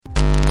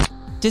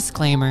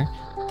Disclaimer: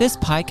 this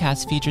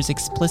podcast features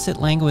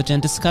explicit language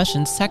and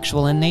discussions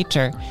sexual in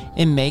nature.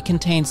 It may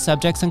contain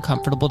subjects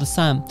uncomfortable to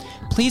some.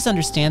 Please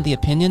understand the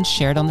opinions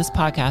shared on this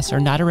podcast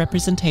are not a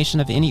representation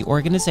of any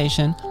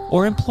organization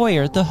or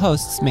employer the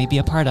hosts may be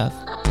a part of.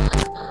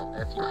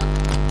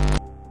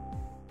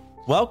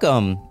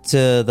 Welcome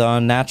to the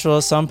Unnatural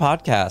as Some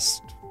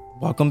podcast.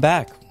 Welcome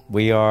back.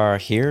 We are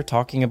here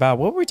talking about,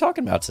 what were we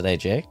talking about today,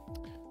 Jay?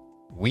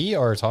 We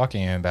are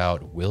talking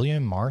about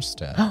William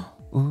Marston.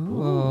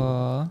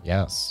 Ooh.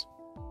 Yes.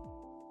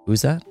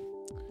 Who's that?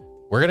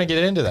 We're going to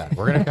get into that.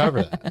 We're going to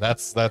cover that.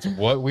 That's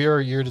what we are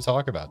here to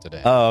talk about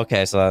today. Oh,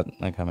 okay. So that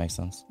kind of makes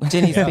sense.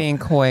 Jenny's being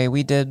coy.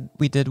 We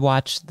did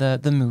watch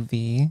the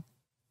movie.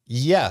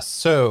 Yes.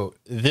 So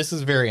this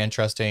is very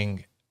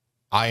interesting.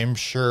 I am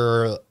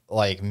sure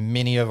like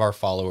many of our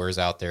followers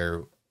out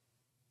there,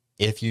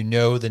 if you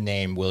know the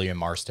name William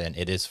Marston,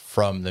 it is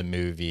from the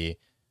movie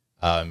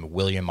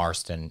William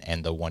Marston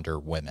and the Wonder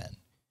Woman.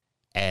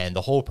 And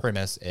the whole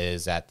premise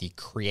is that the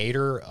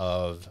creator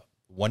of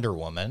Wonder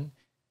Woman,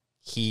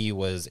 he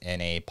was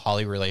in a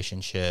poly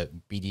relationship,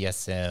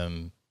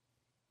 BDSM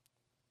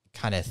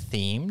kind of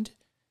themed.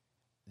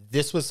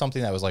 This was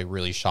something that was like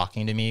really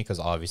shocking to me because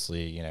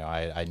obviously, you know,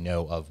 I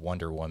know of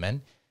Wonder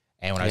Woman.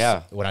 And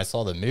when I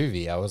saw the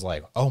movie, I was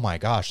like, oh my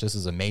gosh, this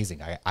is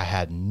amazing. I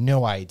had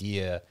no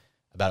idea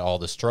about all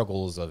the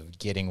struggles of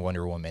getting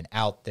Wonder Woman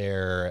out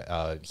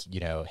there, you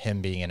know,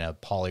 him being in a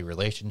poly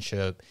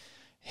relationship,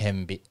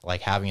 him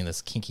like having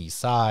this kinky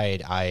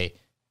side. I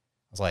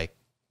was like,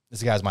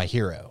 this guy's my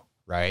hero,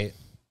 right?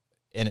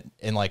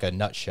 In like a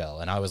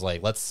nutshell. And I was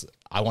like,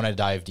 I want to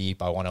dive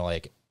deep. I want to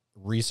like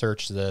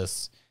research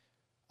this.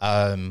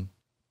 And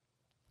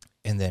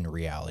then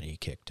reality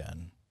kicked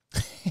in.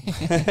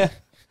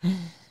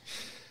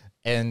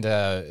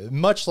 And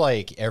much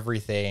like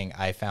everything,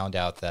 I found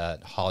out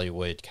that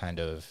Hollywood kind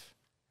of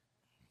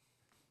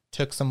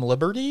took some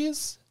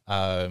liberties.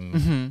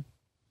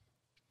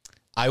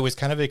 I was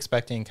kind of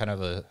expecting kind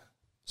of a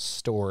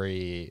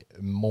story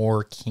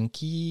more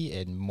kinky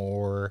and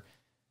more,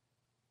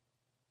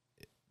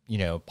 you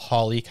know,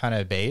 poly kind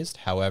of based.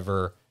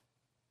 However,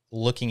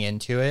 looking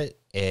into it,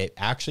 it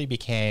actually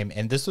became,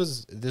 and this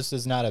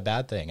is not a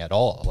bad thing at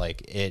all.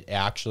 Like it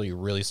actually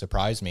really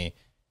surprised me.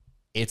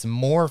 It's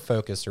more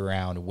focused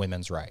around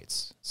women's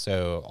rights.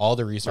 So all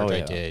the research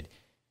I did,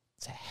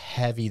 it's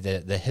heavy.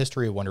 The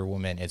history of Wonder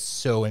Woman is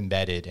so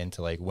embedded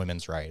into like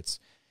women's rights.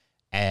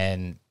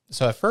 And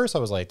so at first I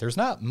was like, there's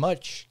not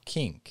much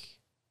kink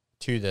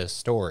to this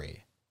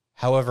story.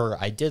 However,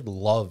 I did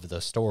love the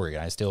story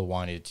and I still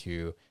wanted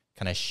to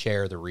kind of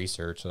share the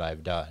research that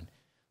I've done.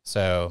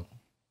 So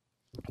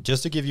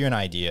just to give you an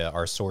idea,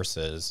 our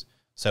sources.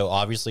 So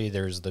obviously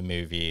there's the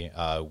movie,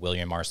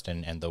 William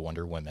Marston and the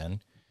Wonder Woman.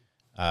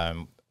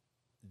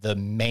 The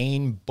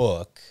main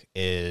book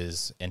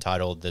is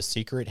entitled The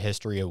Secret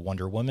History of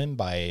Wonder Woman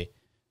by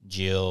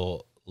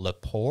Jill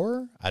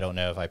Lepore. I don't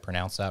know if I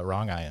pronounced that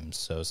wrong. I am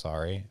so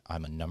sorry.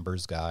 I'm a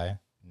numbers guy,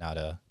 not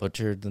a...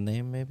 Butchered the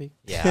name, maybe?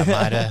 Yeah, I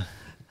might have...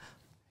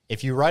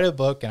 If you write a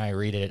book and I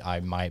read it,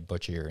 I might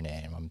butcher your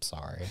name. I'm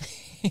sorry.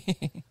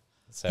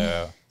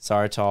 So...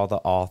 Sorry to all the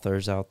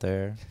authors out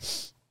there.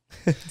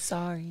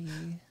 Sorry.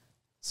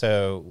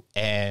 So,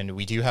 and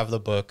we do have the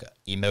book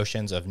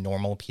Emotions of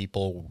Normal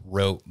People,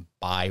 wrote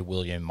by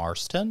William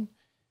Marston.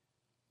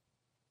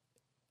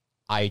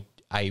 I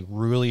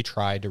really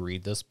tried to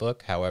read this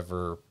book.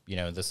 However, you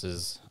know, this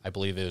is, I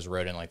believe it was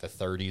wrote in like the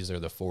 30s or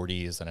the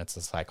 40s, and it's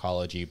a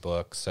psychology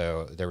book.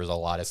 So there was a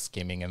lot of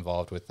skimming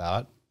involved with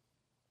that.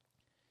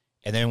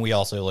 And then we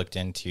also looked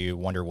into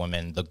Wonder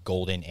Woman, The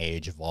Golden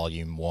Age,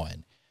 Volume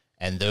 1.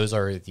 And those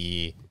are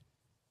the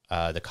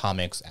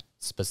comics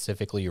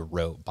specifically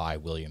wrote by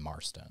William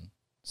Marston.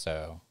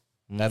 So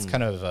that's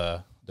kind of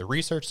the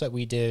research that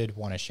we did.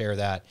 Want to share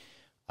that.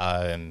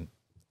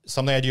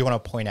 Something I do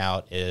want to point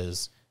out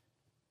is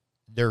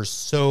there's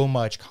so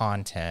much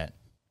content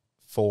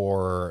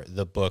for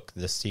the book,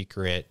 The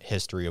Secret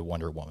History of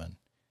Wonder Woman.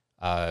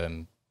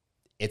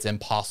 It's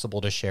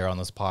impossible to share on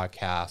this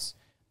podcast.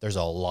 There's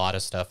a lot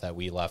of stuff that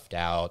we left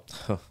out.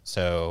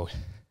 So...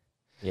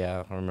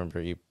 Yeah, I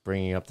remember you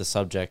bringing up the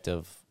subject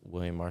of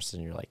William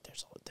Marston. You're like,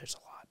 there's a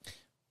lot.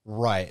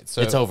 Right.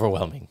 So it's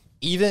overwhelming.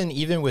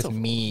 Even with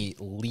me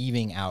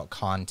leaving out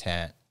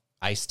content,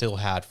 I still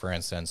had, for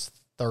instance,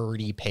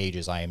 30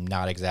 pages. I am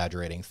not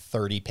exaggerating,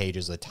 30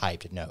 pages of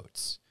typed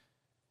notes.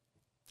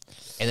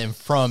 And then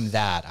from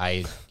that,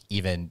 I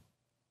even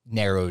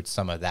narrowed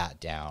some of that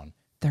down.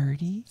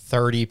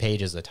 30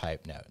 pages of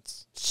typed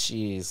notes.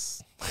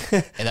 Jeez.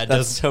 And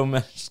that's so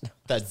much.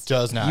 That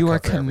does not. You are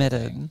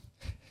committed. Everything.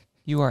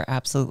 You are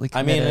absolutely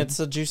committed. I mean,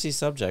 it's a juicy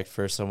subject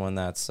for someone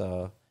that's,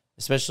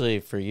 especially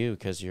for you,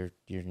 because you're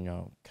you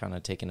know, kind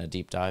of taking a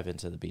deep dive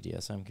into the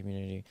BDSM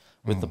community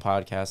with the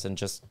podcast, and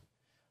just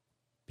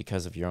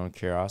because of your own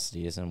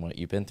curiosities and what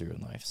you've been through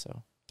in life.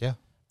 So yeah,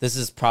 this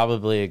is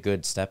probably a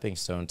good stepping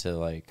stone to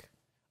like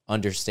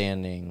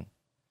understanding,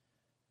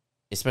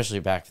 especially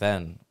back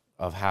then,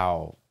 of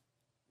how,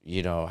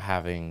 you know,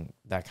 having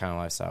that kind of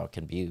lifestyle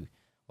can be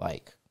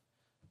like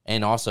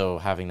And also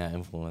having that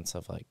influence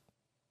of like,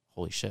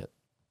 holy shit,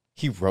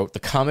 he wrote the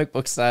comic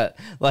books that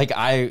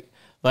I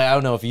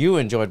don't know if you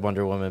enjoyed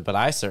Wonder Woman, but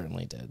I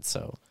certainly did.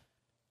 So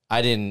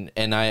I didn't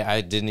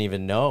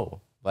even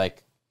know.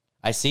 Like,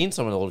 I seen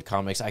some of the old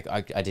comics.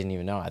 I didn't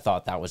even know. I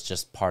thought that was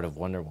just part of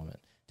Wonder Woman.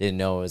 Didn't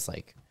know it was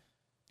like,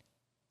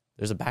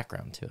 there's a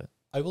background to it.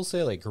 I will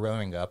say, like,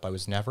 growing up, I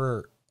was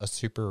never a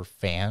super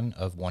fan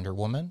of Wonder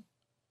Woman,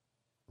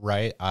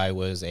 right?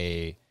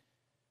 My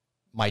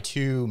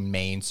two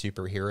main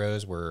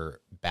superheroes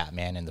were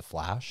Batman and The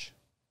Flash.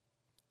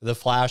 The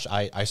Flash,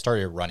 I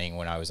started running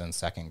when I was in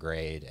second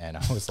grade, and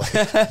I was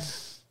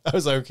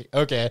like,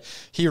 okay,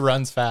 he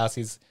runs fast.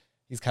 He's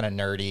kind of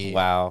nerdy.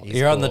 Wow.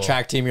 You're cool. On the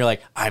track team. You're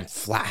like, I'm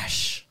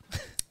Flash.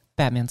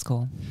 Batman's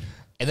cool.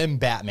 And then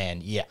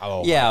Batman. Yeah.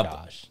 Oh, yeah, my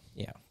gosh.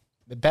 Yeah.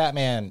 But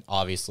Batman,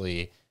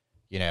 obviously,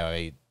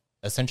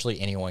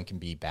 essentially anyone can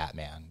be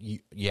Batman.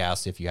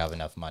 Yes, if you have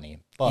enough money.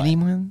 But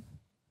anyone?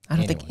 I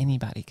don't think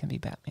anybody can be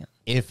Batman.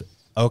 If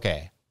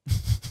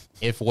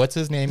what's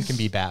his name can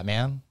be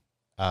Batman,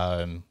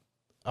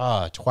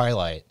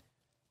 Twilight,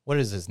 what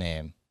is his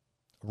name?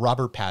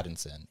 Robert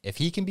Pattinson. If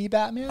he can be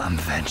Batman, I'm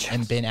vengeance.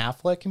 And Ben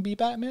Affleck can be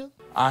Batman,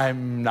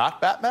 I'm not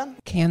Batman.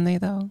 Can they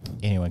though?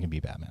 Anyone can be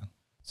Batman.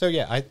 So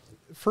yeah, I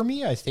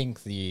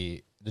think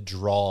the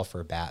draw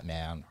for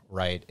Batman,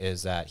 right,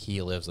 is that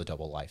he lives a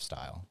double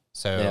lifestyle.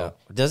 So yeah.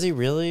 Does he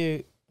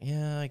really?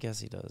 Yeah, I guess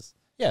he does.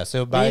 Yeah,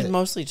 so he's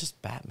mostly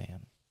just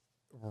Batman.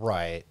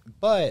 Right.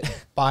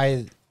 But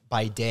by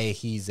day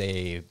he's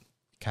a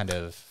kind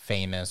of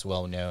famous,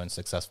 well-known,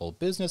 successful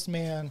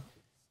businessman,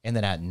 and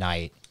then at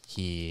night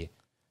he,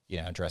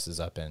 dresses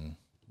up in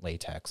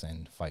latex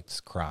and fights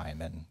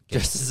crime and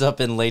dresses up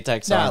in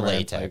latex. Not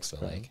latex,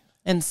 but like.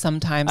 And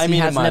sometimes he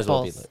has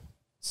nipples. Well,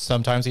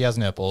 sometimes he has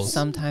nipples.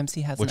 Sometimes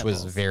he has which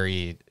nipples. Was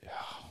very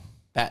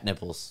bat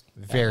nipples.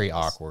 Very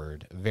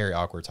awkward. Very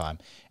awkward time.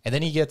 And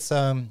then he gets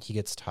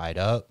tied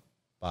up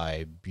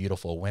by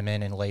beautiful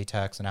women in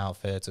latex and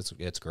outfits.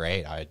 It's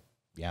great. I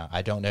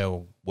don't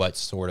know what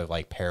sort of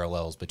like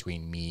parallels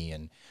between me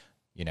and,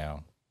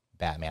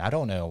 Batman. I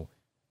don't know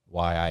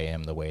why I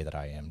am the way that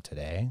I am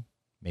today.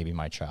 Maybe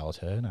my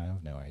childhood. I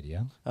have no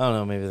idea. I don't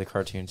know. Maybe the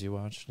cartoons you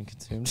watched and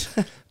consumed.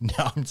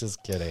 No, I'm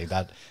just kidding.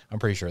 I'm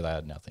pretty sure that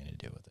had nothing to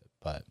do with it.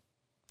 But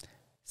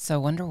So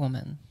Wonder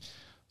Woman.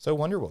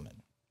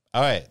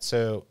 All right.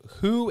 So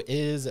who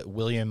is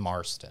William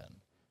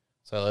Marston?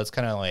 So let's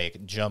kind of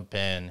like jump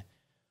in.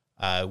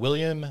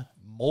 William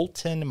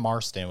Moulton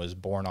Marston was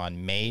born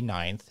on May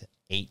 9th,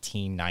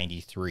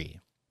 1893.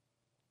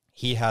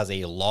 He has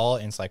a law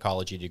and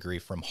psychology degree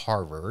from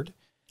Harvard.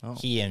 Oh.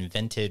 He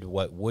invented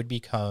what would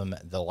become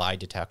the lie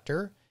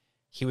detector.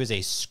 He was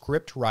a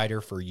script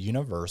writer for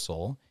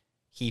Universal.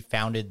 He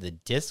founded the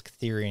disc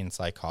theory in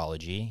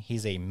psychology.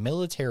 He's a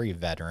military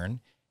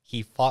veteran.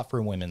 He fought for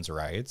women's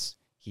rights.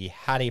 He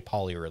had a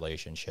poly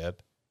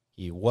relationship.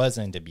 He was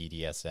into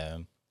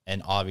BDSM.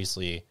 And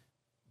obviously,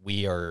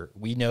 we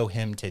know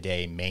him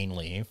today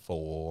mainly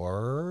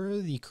for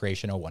the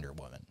creation of Wonder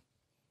Woman.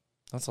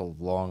 That's a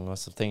long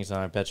list of things, and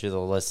I bet you the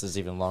list is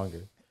even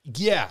longer.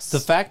 Yes. The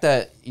fact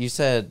that you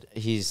said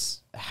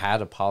he's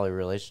had a poly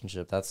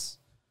relationship, that's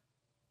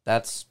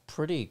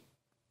pretty.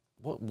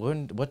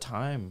 What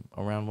time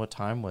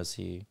was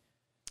he?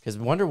 Because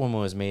Wonder Woman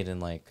was made in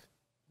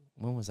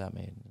when was that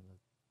made?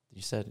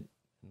 You said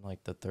in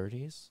like the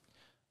 30s?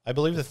 I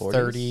believe the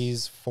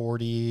 30s,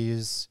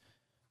 40s.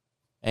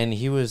 And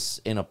he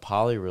was in a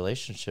poly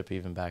relationship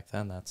even back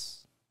then.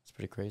 That's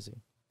pretty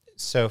crazy.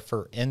 So,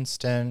 for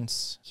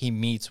instance, he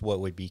meets what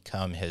would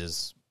become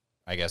his,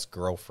 I guess,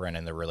 girlfriend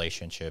in the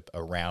relationship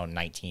around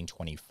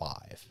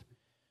 1925.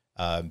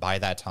 By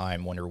that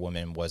time, Wonder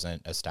Woman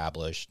wasn't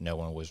established. No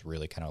one was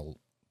really kind of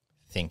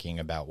thinking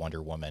about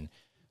Wonder Woman.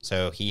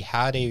 So he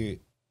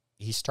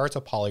starts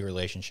a poly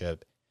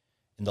relationship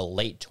in the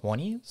late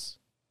 20s.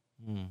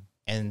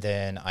 And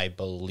then I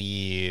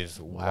believe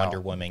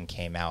Wonder Woman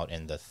came out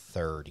in the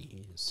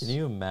 30s. Can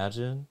you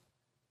imagine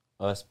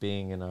us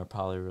being in our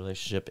poly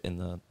relationship in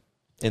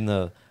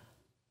the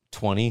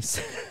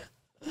 20s?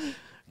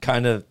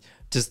 Kind of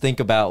just think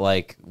about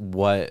like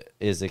what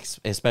is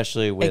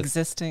especially with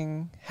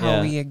existing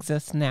how we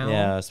exist now.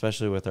 Yeah,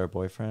 especially with our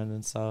boyfriend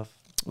and stuff.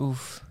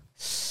 Oof.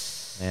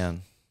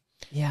 Man.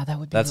 Yeah, that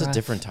would be That's rough. a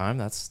different time.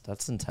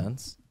 That's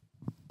intense.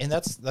 And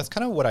that's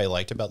kind of what I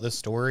liked about this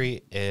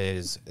story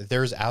is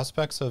there's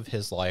aspects of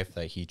his life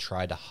that he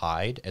tried to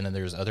hide, and then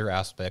there's other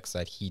aspects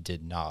that he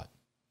did not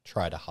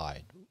try to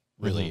hide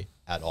really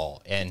at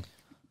all. And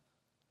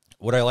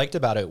what I liked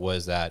about it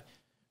was that,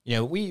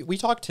 we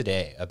talked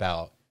today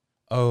about,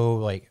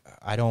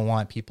 I don't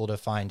want people to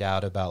find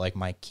out about like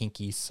my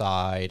kinky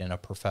side in a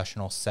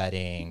professional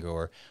setting,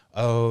 or,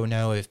 oh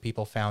no, if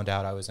people found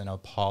out I was in a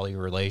poly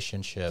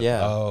relationship.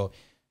 Yeah. Oh,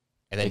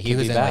 and then he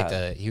was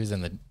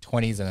in the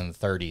 20s and in the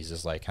 30s,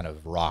 just like kind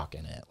of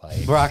rocking it,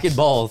 like rocking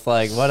both,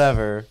 like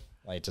whatever,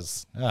 like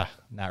just not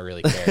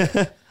really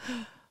care.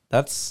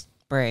 That's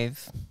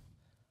brave.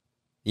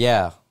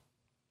 Yeah.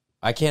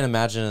 I can't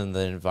imagine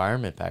the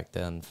environment back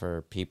then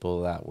for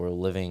people that were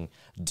living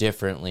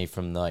differently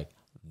from like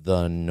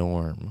the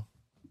norm,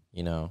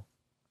 you know?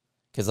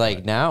 Because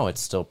like now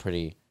it's still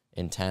pretty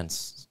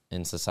intense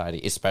in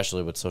society,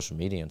 especially with social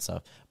media and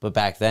stuff. But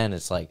back then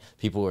it's like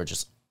people were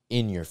just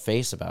in your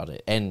face about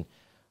it. And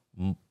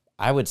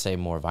I would say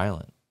more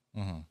violent.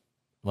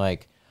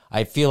 Like,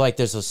 I feel like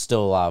there's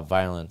still a lot of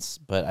violence,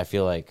 but I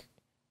feel like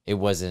it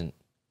wasn't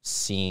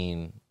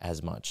seen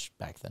as much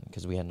back then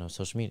because we had no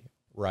social media.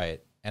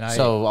 Right.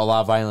 So a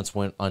lot of violence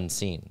went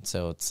unseen.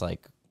 So it's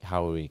like,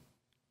 how do we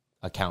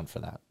account for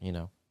that, you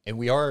know? And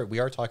we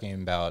are talking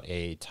about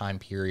a time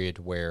period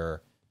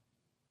where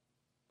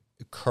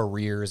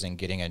careers and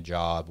getting a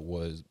job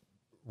was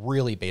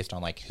really based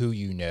on like who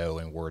you know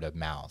and word of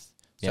mouth.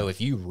 So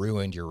if you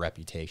ruined your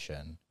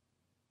reputation,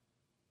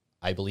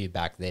 I believe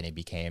back then it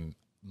became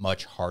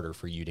much harder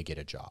for you to get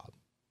a job,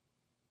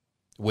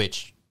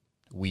 which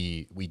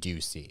we do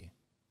see.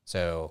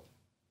 So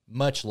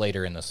much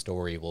later in the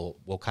story,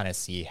 we'll kind of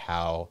see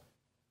how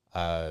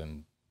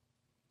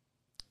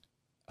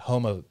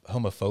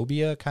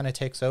homophobia kind of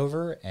takes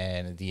over,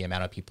 and the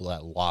amount of people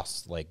that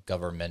lost like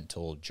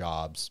governmental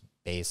jobs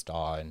based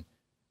on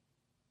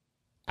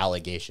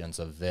allegations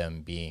of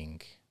them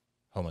being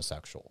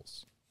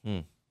homosexuals,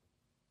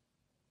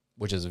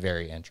 which is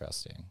very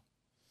interesting.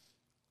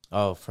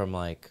 Oh, from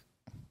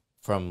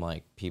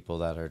people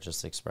that are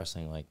just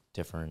expressing like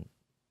different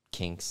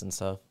kinks and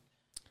stuff.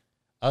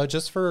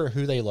 Just for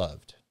who they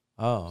loved.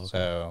 Oh, okay.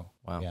 So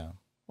Wow. yeah.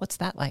 What's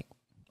that like?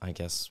 I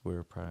guess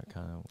we're probably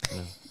kind of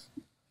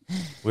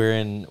we're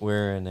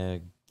in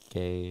a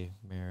gay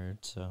marriage,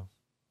 so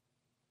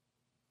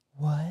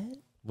What?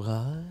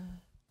 what?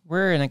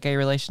 We're in a gay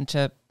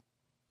relationship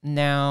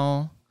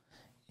now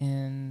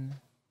in...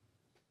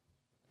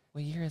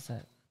 What year is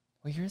it?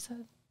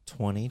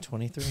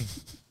 2023.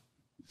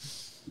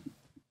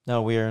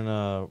 No, we are in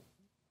a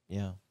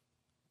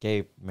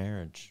gay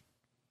marriage,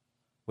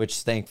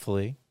 which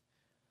thankfully,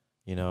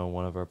 you know,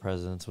 one of our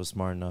presidents was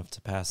smart enough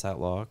to pass that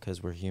law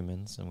because we're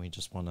humans and we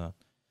just want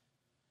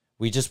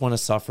to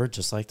suffer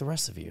just like the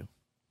rest of you.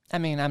 I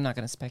mean, I'm not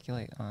going to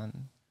speculate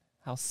on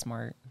how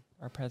smart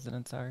our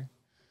presidents are.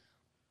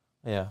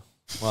 Yeah.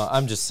 Well,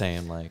 I'm just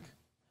saying, like,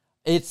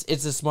 it's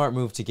a smart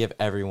move to give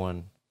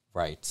everyone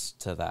rights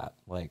to that.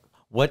 Like,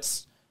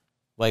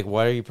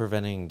 why are you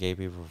preventing gay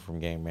people from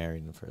getting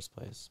married in the first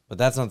place? But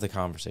that's not the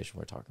conversation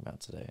we're talking about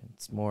today.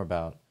 It's more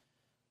about,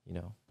 you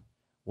know,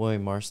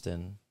 William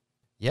Marston.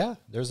 Yeah,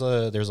 there's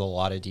a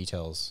lot of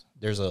details.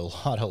 There's a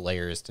lot of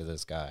layers to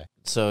this guy.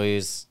 So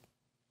he's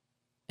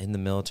in the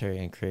military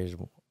and created.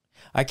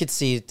 I could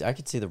see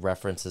the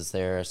references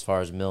there as far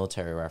as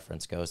military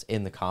reference goes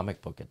in the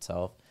comic book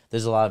itself.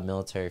 There's a lot of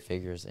military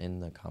figures in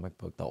the comic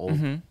book, the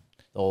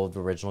old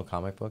original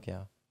comic book,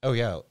 yeah. Oh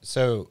yeah.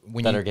 So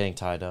that are getting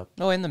tied up.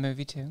 Oh, in the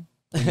movie too.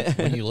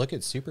 when you look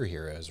at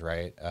superheroes,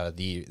 right?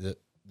 The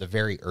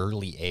very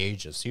early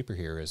age of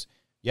superheroes,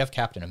 you have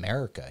Captain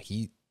America.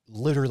 He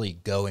literally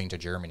going to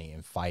Germany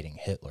and fighting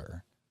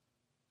Hitler.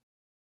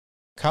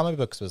 Comic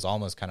books was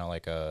almost kind of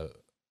like a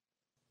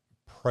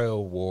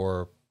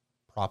pro-war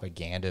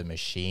propaganda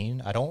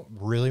machine. I don't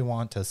really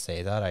want to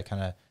say that. I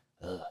kind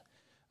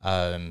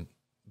of,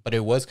 but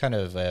it was kind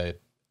of a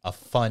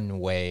fun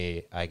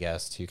way, I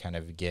guess, to kind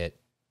of get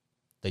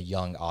the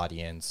young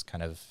audience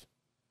kind of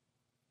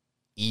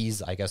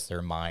ease, I guess,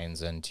 their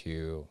minds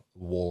into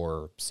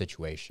war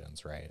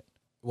situations, right?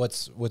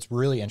 What's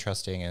really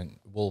interesting, and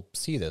we'll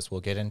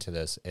get into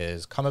this,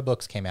 is comic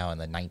books came out in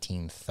the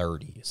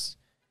 1930s.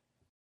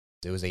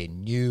 It was a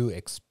new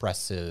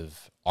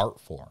expressive art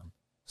form.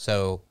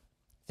 So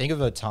think of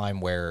a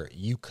time where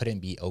you couldn't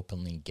be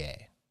openly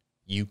gay.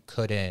 You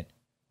couldn't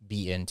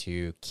be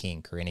into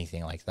kink or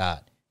anything like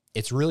that.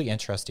 It's really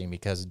interesting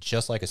because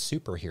just like a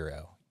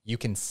superhero, you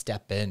can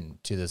step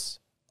into this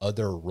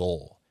other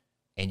role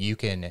and you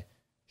can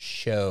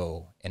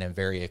show in a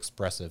very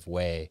expressive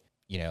way,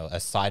 you know, a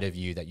side of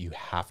you that you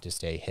have to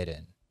stay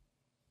hidden,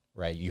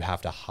 right? You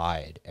have to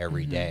hide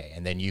every day.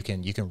 And then you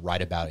can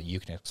write about it. You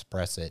can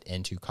express it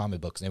into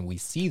comic books. And we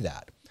see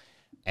that.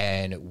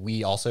 And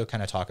we also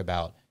kind of talk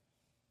about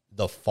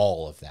the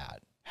fall of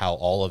that, how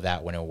all of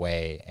that went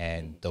away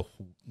and the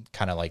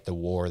kind of like the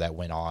war that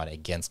went on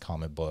against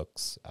comic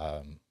books.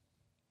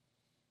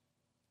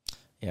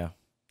 Yeah.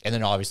 And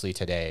then obviously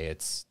today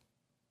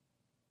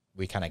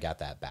we kind of got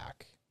that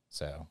back.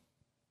 So,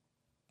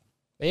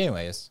 but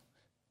anyways,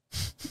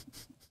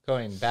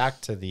 going back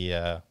to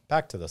the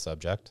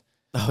subject.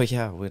 Oh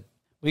yeah,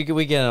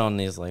 we get on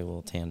these like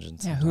little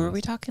tangents. Yeah, who are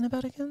we talking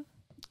about again?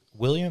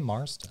 William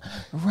Marston.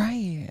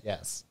 Right.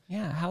 Yes.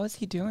 Yeah, how is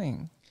he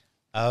doing?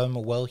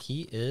 Well,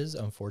 he is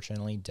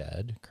unfortunately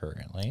dead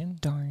currently.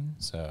 Darn.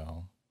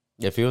 So,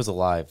 If he was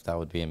alive, that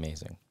would be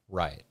amazing.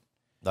 right.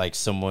 Like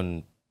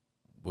someone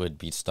would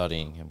be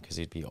studying him because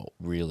he'd be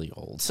really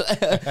old.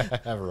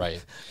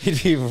 Right.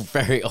 He'd be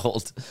very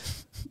old.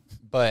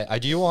 But I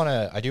do want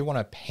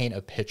to paint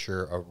a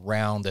picture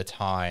around the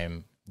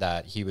time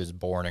that he was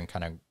born and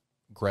kind of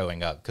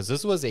growing up, because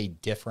this was a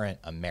different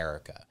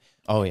America.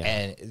 Oh, yeah.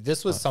 And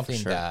this was something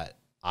sure. that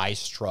I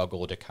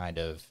struggle to kind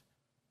of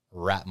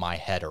wrap my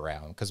head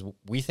around, because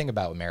we think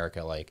about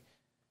America like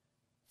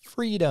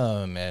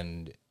freedom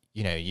and,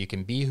 you know, you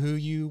can be who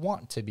you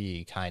want to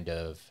be, kind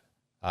of.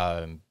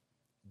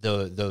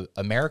 The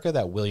America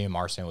that William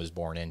Marston was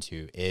born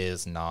into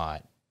is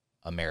not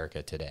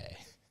America today.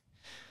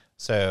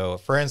 So,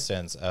 for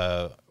instance,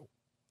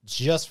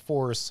 just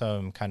for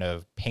some kind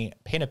of paint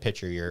a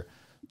picture here,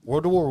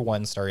 World War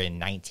I started in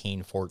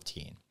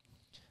 1914.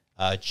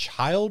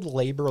 Child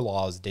labor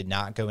laws did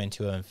not go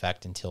into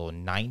effect until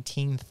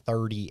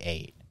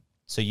 1938.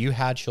 So you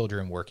had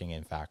children working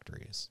in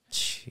factories.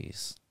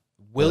 Jeez.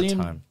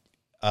 Women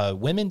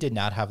did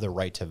not have the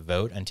right to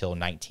vote until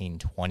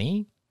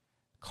 1920.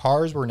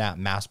 Cars were not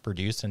mass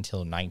produced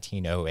until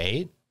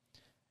 1908.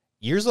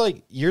 Here's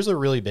a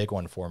really big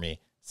one for me.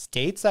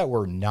 States that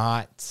were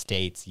not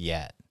states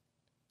yet: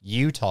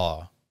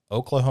 Utah,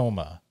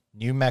 Oklahoma,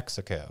 New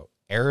Mexico,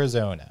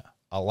 Arizona,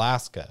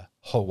 Alaska,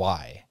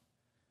 Hawaii.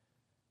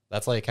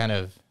 That's like kind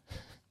of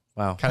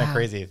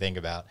crazy to think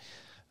about.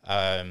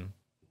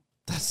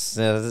 This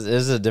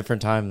is a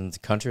different time. The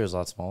country was a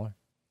lot smaller.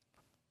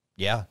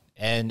 Yeah.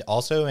 And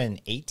also in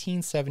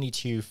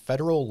 1872,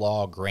 federal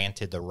law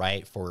granted the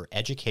right for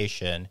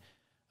education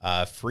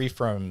free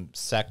from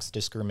sex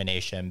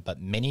discrimination,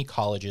 but many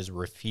colleges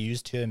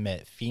refused to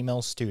admit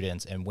female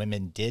students, and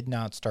women did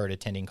not start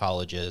attending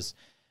colleges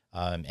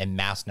in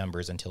mass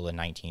numbers until the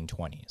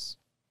 1920s.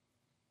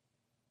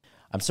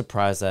 I'm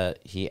surprised that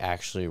he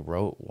actually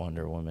wrote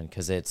Wonder Woman,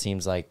 because it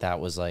seems like that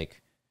was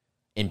like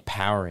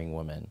empowering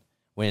women,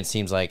 when it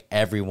seems like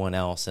everyone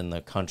else in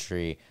the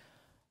country,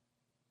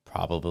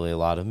 probably a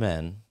lot of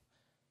men,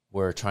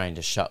 were trying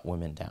to shut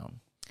women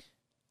down.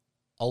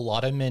 A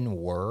lot of men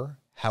were.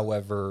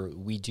 However,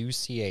 we do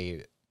see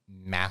a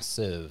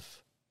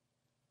massive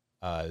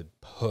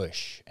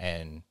push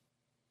and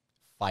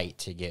fight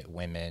to get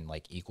women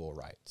like equal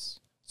rights.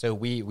 So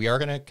we are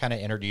going to kind of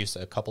introduce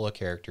a couple of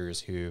characters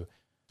who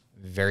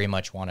very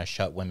much want to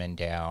shut women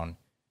down.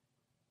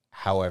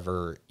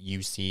 However,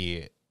 you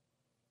see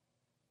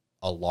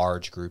a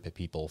large group of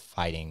people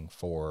fighting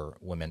for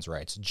women's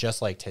rights,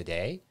 just like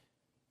today,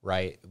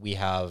 right? We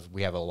have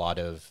a lot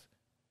of,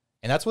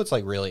 and that's what's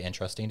like really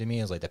interesting to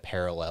me is like the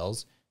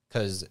parallels,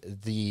 because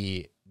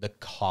the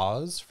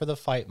cause for the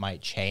fight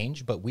might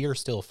change, but we are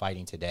still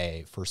fighting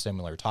today for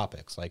similar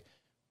topics. Like,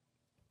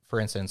 for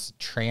instance,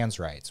 trans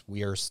rights.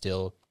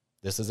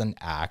 This is an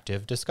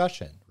active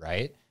discussion,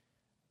 right?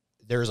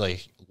 There's a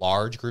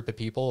large group of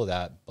people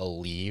that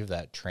believe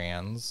that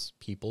trans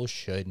people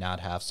should not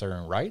have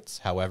certain rights.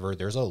 However,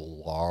 there's a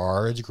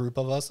large group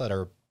of us that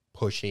are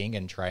pushing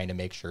and trying to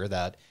make sure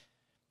that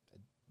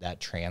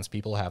trans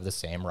people have the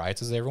same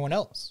rights as everyone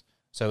else.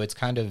 So it's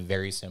kind of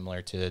very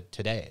similar to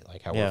today,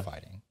 like how we're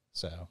fighting.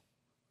 So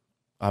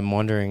I'm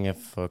wondering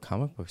if a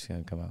comic book's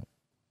going to come out.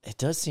 It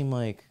does seem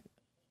like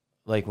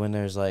when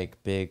there's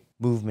like big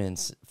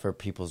movements for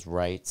people's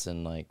rights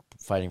and like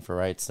fighting for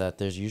rights, that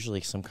there's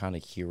usually some kind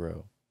of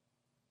hero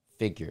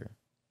figure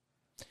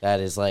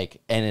that is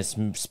like, and it's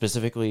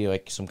specifically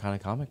like some kind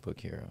of comic book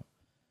hero.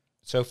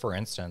 So for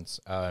instance,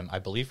 I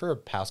believe for the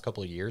past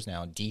couple of years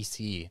now,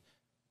 DC,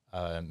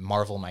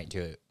 Marvel might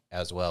do it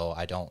as well.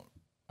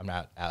 I'm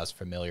not as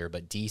familiar,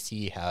 but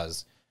DC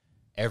has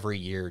every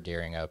year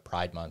during a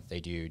Pride Month,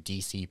 they do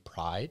DC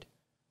Pride,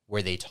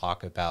 where they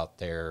talk about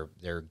their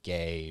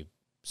gay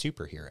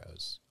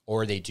superheroes,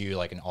 or they do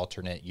like an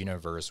alternate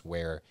universe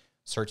where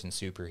certain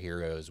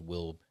superheroes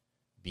will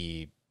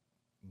be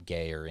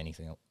gay or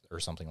anything or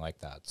something like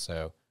that.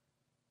 So,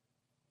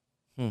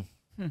 yeah,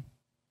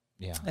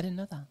 I didn't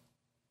know that.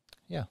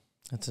 Yeah,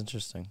 that's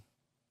interesting.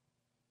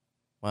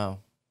 Wow,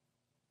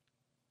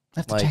 I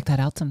have to check that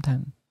out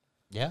sometime.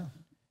 Yeah,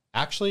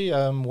 actually,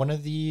 one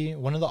of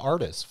the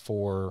artists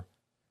for,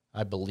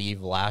 I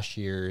believe, last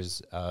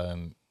year's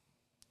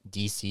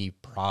DC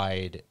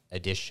Pride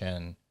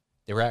edition,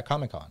 they were at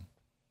Comic-Con.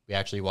 We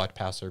actually walked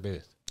past their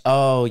booth.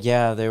 Oh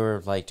yeah, they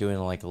were like doing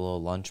like a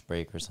little lunch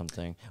break or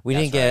something. We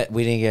didn't get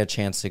a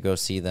chance to go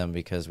see them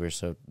because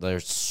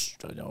there's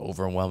an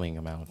overwhelming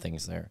amount of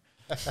things there.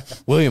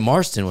 William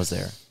Marston was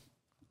there.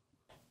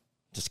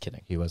 Just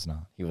kidding. He was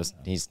not. He was. No.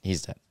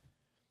 He's dead.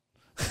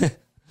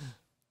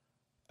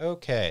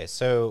 Okay,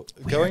 so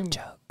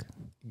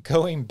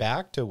going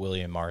back to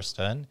William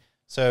Marston.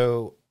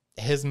 So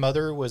his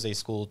mother was a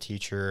school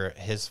teacher.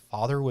 His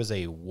father was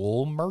a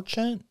wool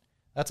merchant.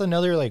 That's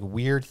another like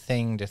weird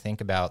thing to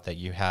think about, that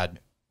you had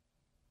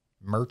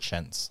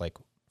merchants like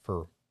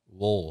for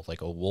wool,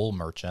 like a wool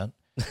merchant.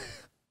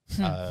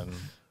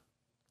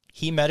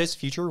 He met his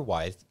future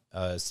wife,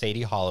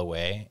 Sadie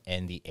Holloway,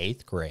 in the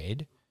 8th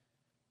grade.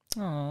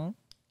 Oh.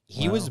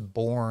 He was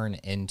born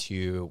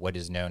into what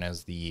is known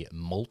as the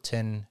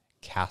Moulton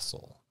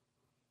Castle.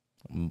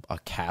 A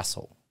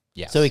castle.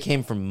 Yes. So he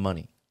came from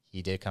money.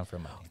 He did come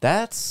from money.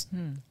 That's,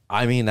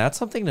 I mean, that's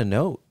something to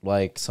note.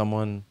 Like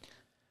someone,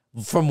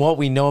 from what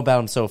we know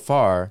about him so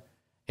far,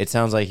 it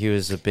sounds like he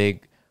was a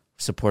big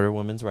supporter of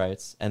women's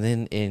rights. And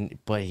then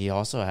but he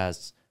also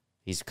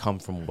he's come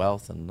from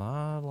wealth and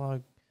not a lot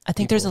of I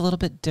think there's a little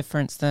bit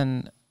difference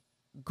than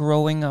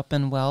growing up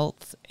in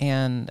wealth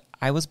and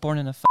I was born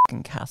in a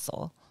fucking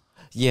castle.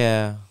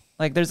 Yeah.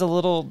 Like there's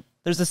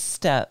a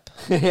step,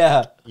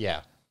 Yeah.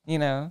 Yeah. you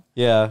know?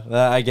 Yeah,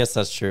 I guess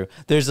that's true.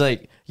 There's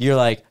like, you're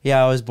like,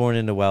 yeah, I was born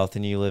into wealth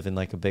and you live in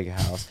like a big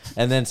house.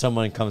 And then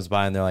someone comes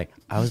by and they're like,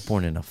 I was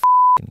born in a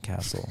fucking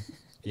castle.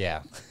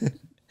 Yeah.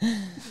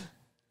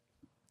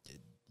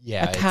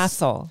 Yeah. A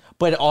castle.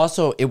 But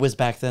also, it was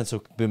back then.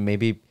 So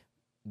maybe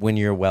when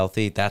you're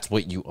wealthy, that's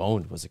what you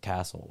owned was a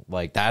castle.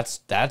 Like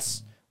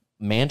that's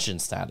mansion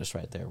status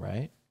right there,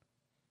 right?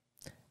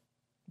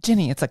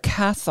 Jenny, it's a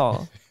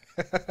castle.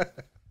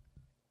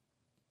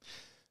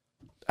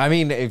 I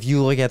mean, if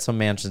you look at some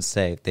mansions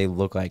today, they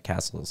look like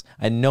castles.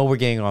 I know we're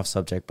getting off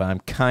subject, but I'm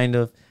kind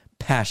of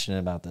passionate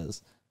about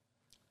this.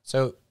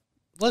 So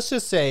let's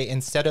just say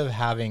instead of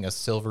having a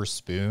silver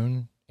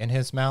spoon in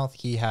his mouth,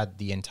 he had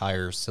the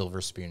entire silver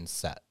spoon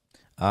set.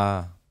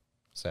 So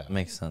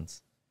makes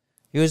sense.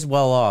 He was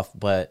well off,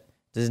 but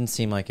it didn't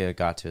seem like it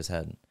got to his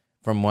head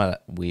from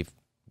what we've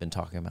been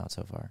talking about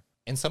so far.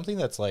 And something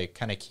that's like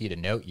kind of key to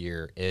note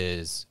here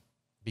is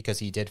because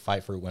he did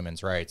fight for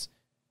women's rights,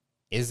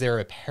 is there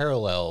a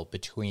parallel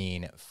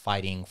between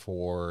fighting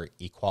for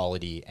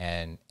equality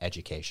and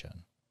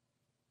education?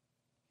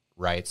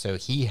 Right? So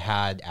he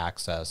had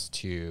access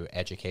to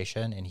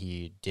education and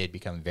he did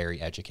become very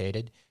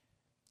educated.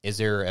 Is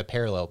there a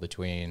parallel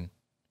between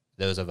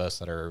those of us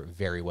that are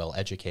very well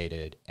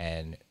educated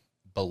and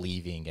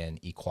believing in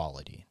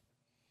equality?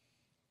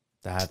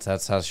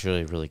 That's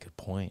actually a really good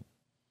point.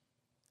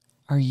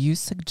 Are you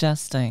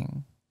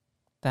suggesting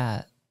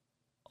that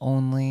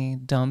only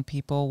dumb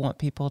people want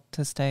people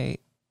to stay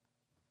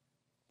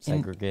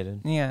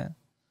Segregated. Yeah.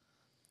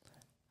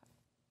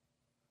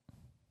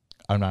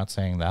 I'm not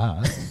saying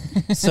that.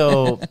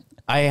 So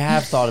I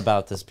have thought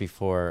about this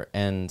before,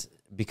 and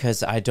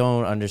because I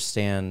don't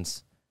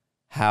understand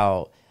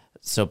how,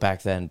 so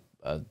back then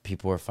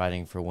people were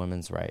fighting for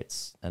women's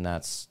rights, and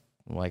that's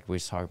like we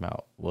was talking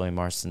about. William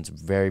Marston's a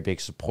very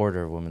big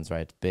supporter of women's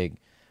rights,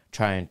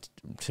 trying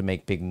to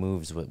make big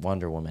moves with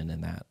Wonder Woman in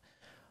that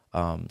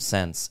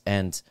sense.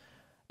 And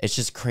it's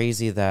just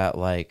crazy that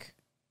like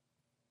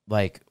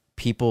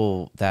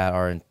people that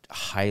are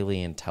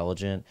highly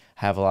intelligent,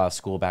 have a lot of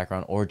school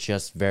background, or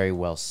just very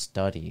well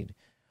studied,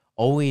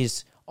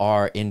 always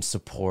are in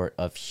support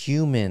of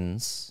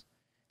humans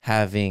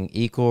having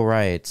equal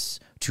rights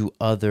to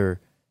other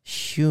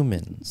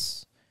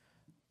humans.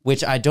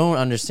 Which I don't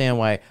understand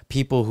why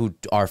people who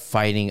are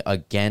fighting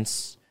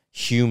against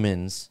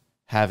humans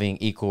having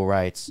equal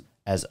rights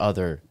as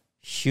other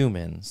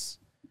humans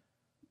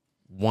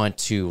want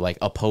to like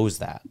oppose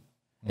that.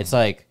 It's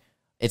like,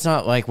 it's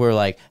not like we're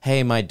like,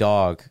 hey, my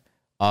dog,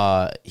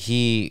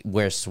 he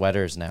wears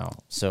sweaters now,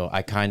 so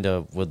I kind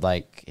of would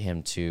like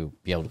him to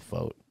be able to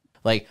vote.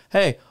 Like,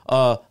 hey,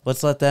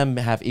 let's let them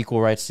have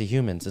equal rights to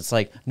humans. It's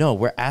like, no,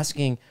 we're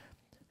asking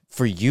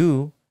for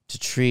you to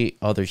treat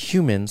other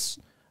humans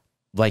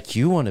like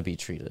you want to be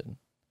treated.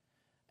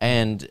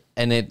 And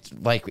it,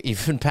 like,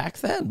 even back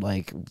then,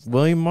 like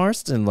William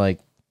Marston, like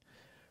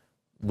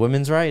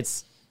women's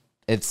rights,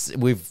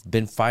 we've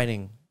been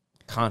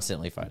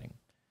constantly fighting.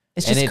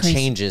 It's and just it crazy.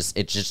 changes.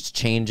 It just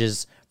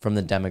changes from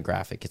the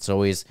demographic. It's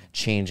always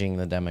changing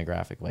the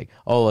demographic. Like,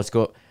 oh, let's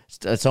go.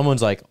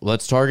 Someone's like,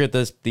 let's target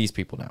these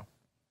people now.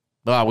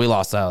 Oh, we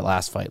lost that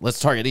last fight.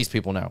 Let's target these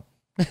people now.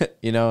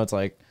 You know, it's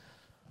like,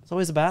 it's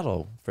always a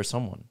battle for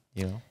someone,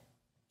 you know?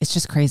 It's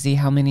just crazy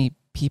how many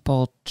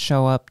people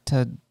show up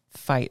to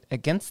fight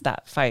against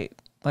that fight,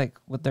 like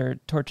with their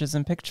torches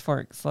and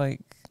pitchforks.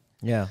 Like,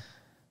 Yeah.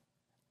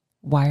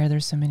 why are there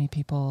so many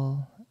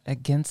people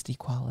against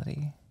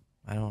equality?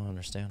 I don't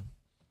understand.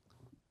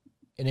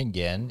 And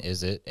again,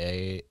 is it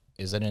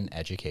an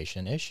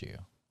education issue?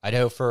 I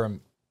know for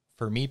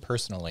me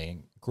personally,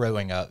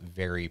 growing up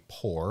very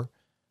poor,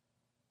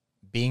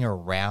 being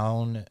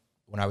around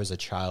when I was a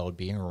child,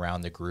 being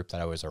around the group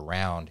that I was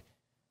around,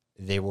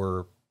 they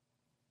were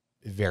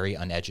very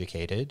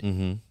uneducated.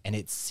 Mm-hmm. And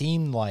it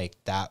seemed like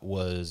that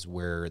was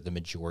where the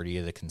majority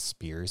of the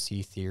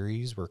conspiracy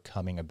theories were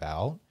coming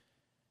about.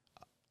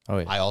 Oh,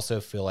 yeah. I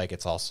also feel like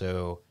it's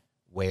also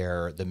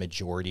where the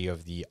majority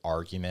of the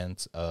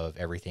arguments of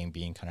everything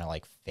being kind of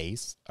like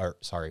faith-based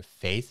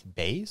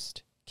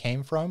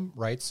came from,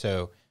 right?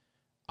 So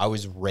I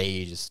was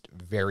raised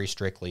very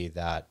strictly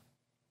that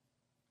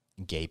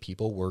gay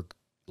people were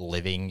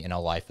living in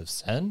a life of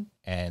sin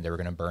and they were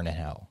going to burn in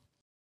hell.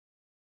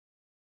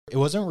 It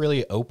wasn't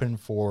really open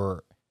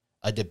for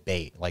a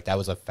debate. Like, that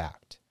was a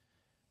fact.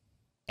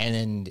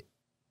 And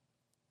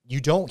you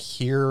don't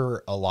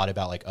hear a lot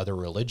about like other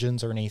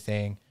religions or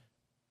anything.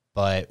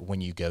 But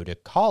when you go to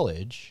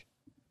college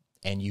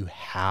and you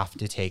have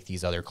to take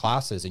these other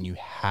classes and you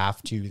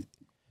have to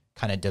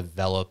kind of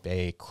develop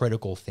a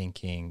critical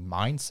thinking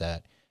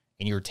mindset,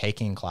 and you're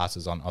taking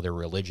classes on other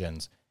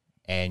religions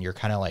and you're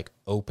kind of like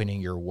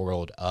opening your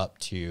world up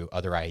to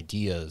other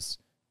ideas,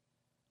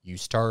 you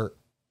start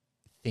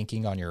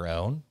thinking on your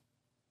own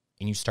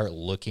and you start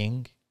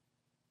looking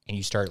and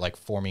you start like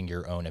forming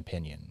your own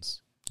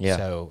opinions. Yeah.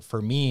 So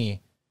for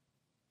me,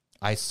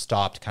 I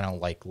stopped kind of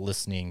like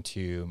listening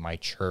to my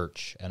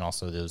church and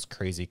also those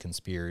crazy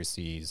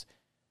conspiracies.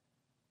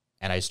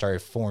 And I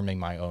started forming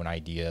my own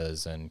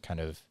ideas and kind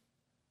of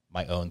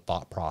my own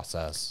thought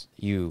process.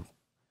 You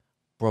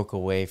broke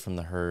away from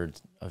the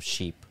herd of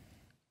sheep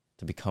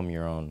to become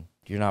your own.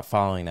 You're not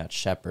following that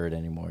shepherd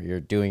anymore. You're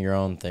doing your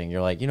own thing.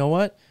 You're like, you know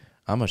what?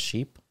 I'm a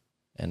sheep,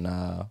 and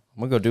I'm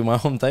going to go do my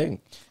own thing.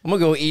 I'm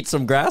going to go eat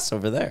some grass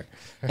over there.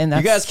 And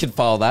you guys can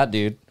follow that,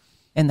 dude.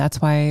 And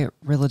that's why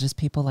religious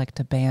people like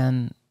to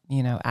ban,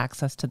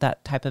 access to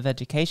that type of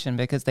education,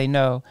 because they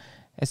know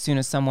as soon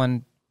as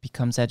someone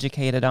becomes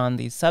educated on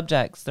these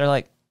subjects, they're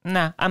like,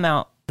 nah, I'm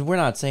out. We're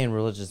not saying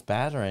religion's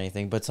bad or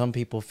anything, but some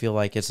people feel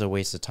like it's a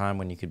waste of time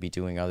when you could be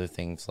doing other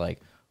things like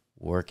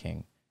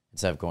working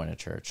instead of going to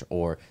church,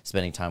 or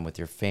spending time with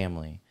your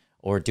family,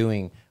 or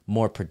doing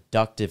more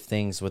productive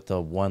things with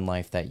the one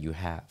life that you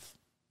have.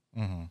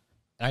 Mm-hmm. And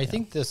I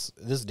think this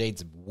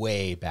dates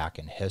way back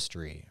in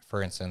history.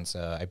 For instance,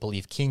 I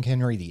believe King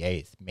Henry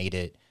VIII made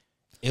it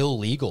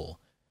illegal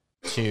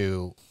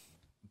to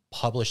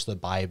publish the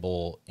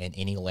Bible in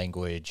any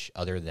language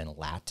other than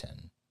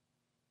Latin.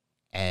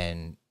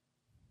 And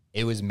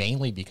it was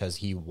mainly because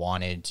he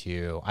wanted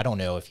to, I don't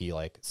know if he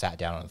like sat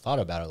down and thought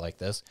about it like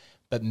this,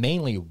 but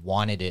mainly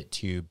wanted it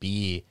to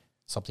be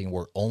something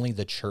where only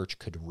the church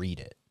could read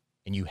it.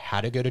 And you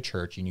had to go to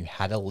church and you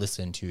had to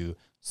listen to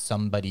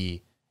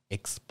somebody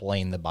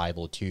explain the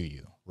Bible to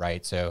you,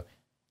 right? So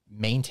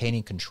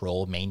maintaining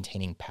control,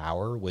 maintaining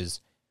power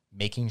was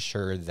making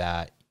sure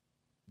that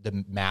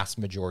the mass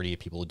majority of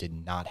people did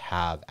not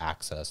have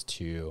access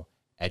to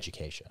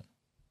education.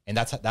 And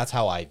that's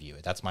how I view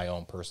it. That's my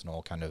own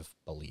personal kind of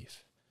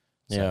belief.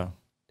 So. Yeah.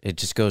 It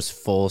just goes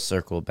full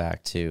circle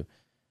back to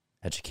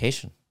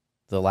education,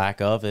 the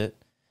lack of it,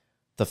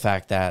 the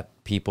fact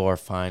that people are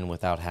fine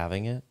without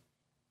having it.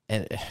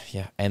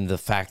 And the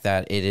fact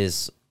that it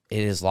is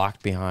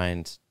locked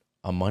behind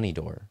a money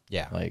door.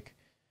 Yeah. Like,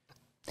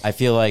 I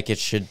feel like it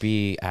should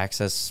be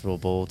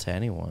accessible to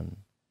anyone,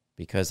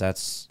 because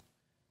seems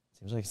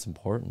like it's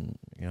important,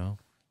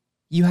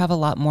 You have a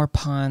lot more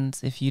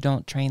pawns if you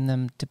don't train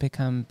them to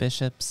become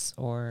bishops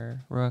or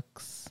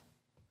rooks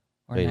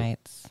or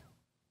knights.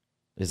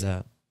 Is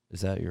that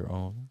your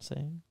own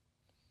saying?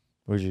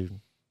 Is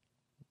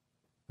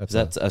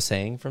that a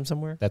saying from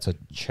somewhere? That's a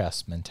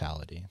chess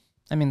mentality.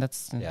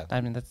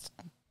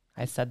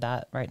 I said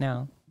that right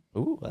now.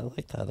 Ooh, I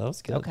like that. That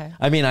was good. Okay.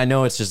 I mean, I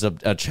know it's just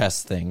a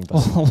chess thing,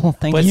 but well,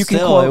 thank but you. You still,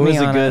 can quote it was me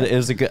a on good. it. It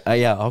was a good.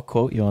 Yeah, I'll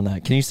quote you on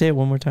that. Can you say it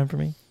one more time for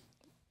me?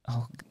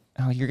 Oh,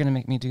 you're gonna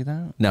make me do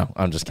that? No,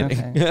 I'm just kidding.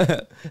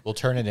 Okay. We'll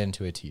turn it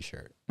into a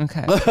T-shirt.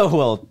 Okay.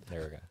 Well,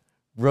 there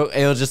we go.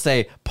 It'll just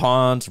say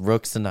pawns,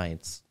 rooks, and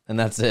knights, and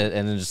that's it,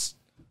 and then just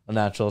a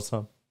natural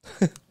sum.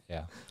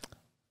 Yeah.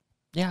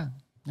 Yeah.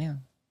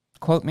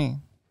 Quote me.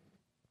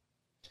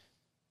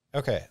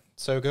 Okay,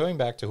 so going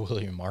back to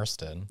William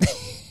Marston.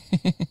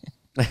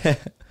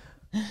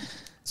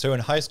 So in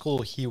high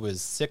school, he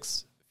was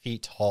 6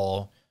 feet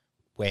tall,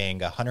 weighing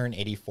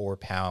 184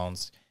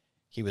 pounds.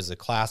 He was a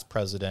class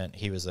president.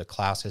 He was a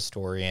class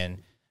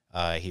historian.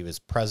 He was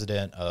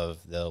president of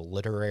the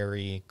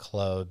literary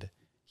club.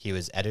 He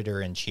was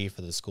editor-in-chief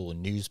of the school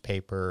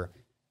newspaper.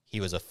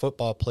 He was a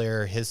football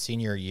player. His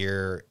senior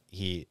year,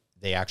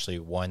 they actually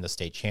won the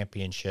state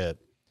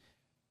championship.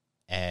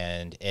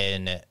 And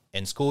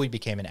in school, he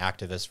became an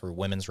activist for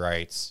women's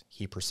rights.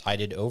 He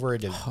presided over a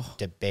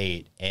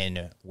debate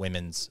in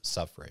women's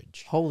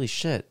suffrage. Holy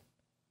shit.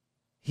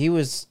 He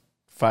was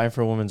fighting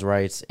for women's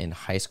rights in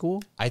high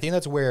school? I think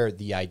that's where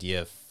the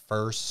idea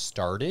first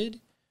started,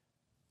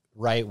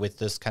 right, with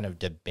this kind of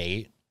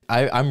debate.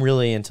 I'm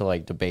really into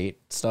like debate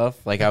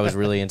stuff. Like I was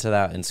really into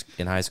that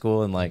in high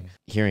school, and like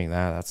hearing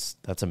that's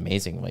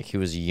amazing. Like he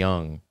was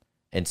young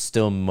and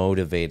still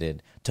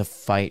motivated to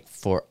fight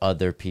for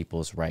other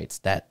people's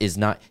rights. He's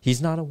not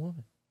a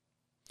woman.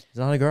 He's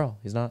not a girl.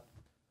 He's not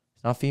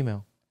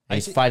female. And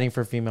he's fighting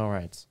for female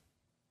rights.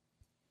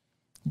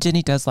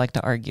 Jenny does like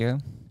to argue.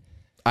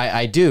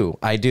 I do.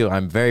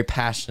 I'm very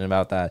passionate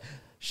about that.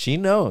 She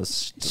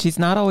knows. She's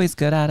not always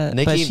good at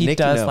it, but she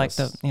does knows. Like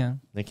to, yeah.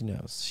 Nikki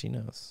knows. She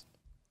knows.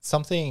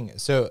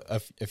 So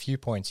a few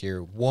points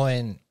here.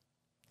 One,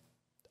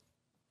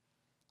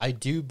 I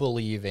do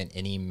believe in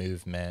any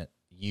movement,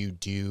 you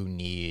do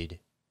need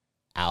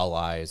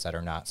allies that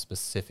are not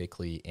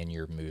specifically in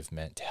your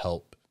movement to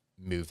help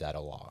move that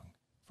along.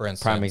 For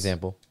instance, prime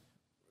example.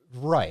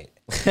 Right.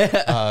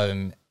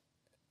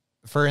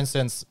 For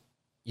instance,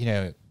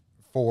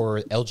 for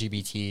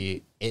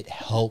LGBT, it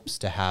helps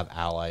to have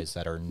allies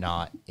that are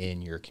not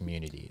in your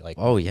community. Like,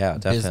 oh yeah,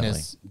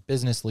 definitely.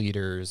 Business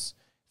leaders,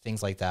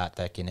 things like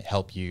that can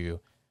help you,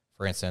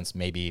 for instance,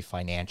 maybe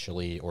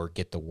financially or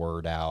get the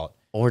word out.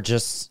 Or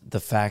just the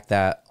fact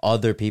that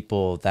other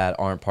people that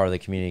aren't part of the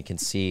community can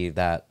see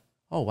that,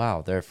 oh,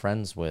 wow, they're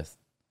friends with,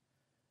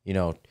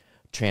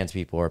 trans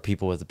people or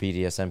people with the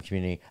BDSM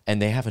community,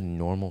 and they have a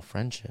normal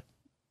friendship.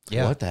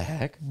 Yeah. What the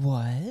heck?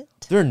 What?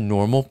 There are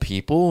normal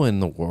people in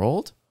the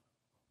world?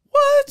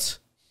 What?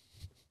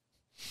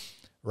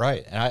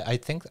 Right. And I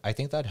think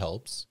that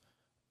helps.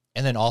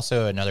 And then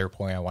also another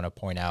point I want to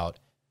point out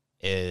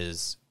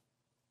is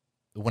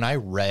when I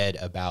read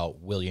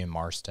about William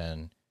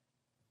Marston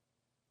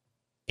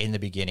in the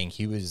beginning,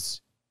 he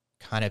was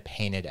kind of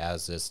painted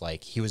as this,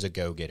 like, he was a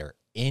go-getter.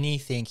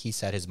 Anything he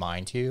set his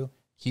mind to,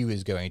 he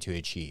was going to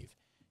achieve.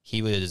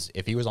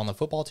 If he was on the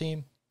football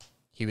team,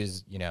 he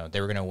was,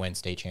 they were going to win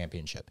state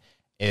championship.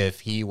 If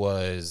he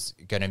was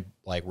going to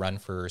like run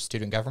for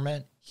student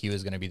government, he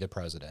was going to be the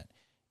president.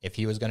 If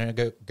he was going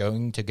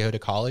to go to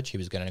college, he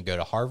was going to go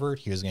to Harvard.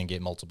 He was going to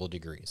get multiple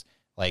degrees.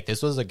 Like,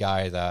 this was a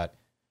guy that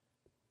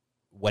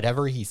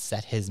whatever he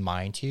set his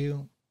mind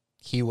to,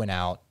 he went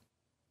out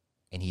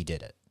and he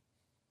did it.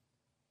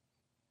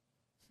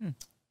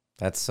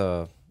 That's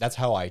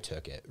how I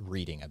took it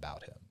reading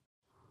about him.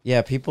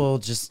 Yeah, people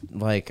just,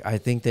 like, I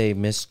think they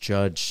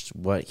misjudged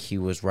what he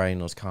was writing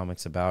those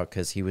comics about,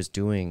 because he was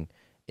doing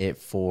it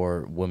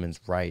for women's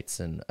rights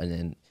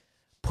and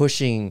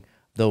pushing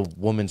the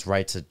women's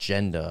rights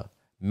agenda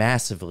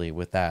massively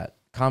with that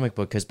comic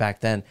book, because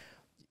back then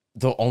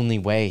the only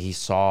way he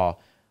saw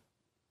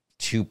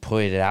to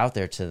put it out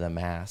there to the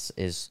mass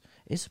is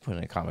to put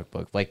in a comic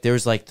book. Like,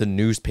 there's like the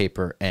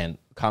newspaper and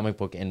comic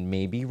book and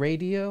maybe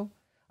radio.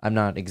 I'm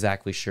not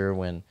exactly sure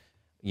when,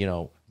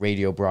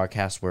 radio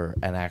broadcasts were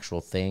an actual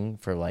thing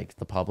for like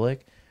the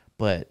public,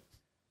 but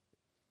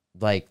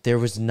like there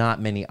was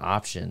not many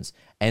options.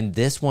 And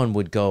this one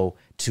would go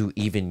to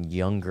even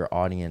younger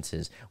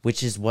audiences,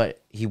 which is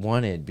what he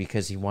wanted,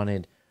 because he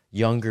wanted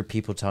younger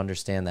people to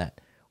understand that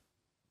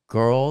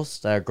girls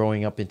that are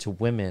growing up into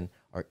women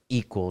are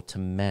equal to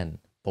men,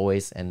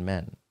 boys and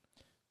men.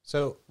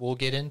 So we'll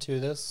get into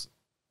this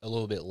a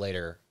little bit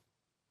later,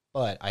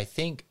 but I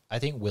think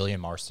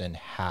William Marston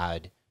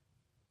had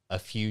a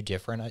few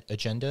different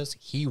agendas.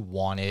 He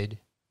wanted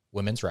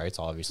women's rights,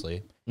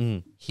 obviously.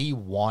 He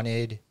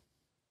wanted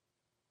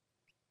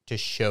to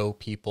show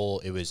people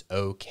it was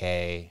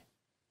okay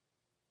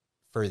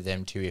for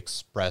them to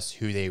express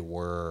who they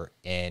were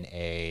in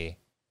a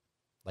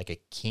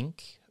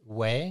kink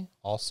way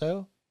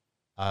also.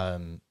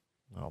 But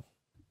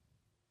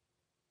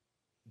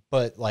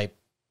like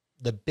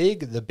the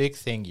big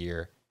thing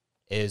here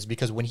is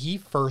because when he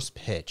first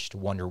pitched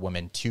Wonder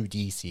Woman to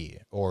DC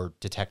or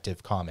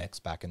Detective Comics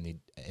back in the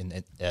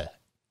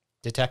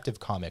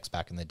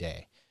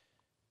day,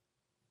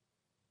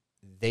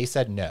 they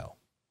said no.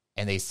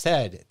 And they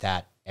said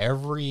that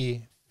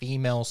every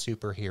female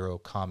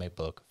superhero comic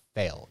book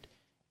failed.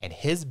 And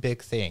his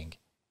big thing,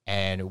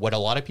 and what a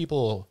lot of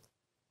people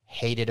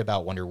hated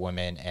about Wonder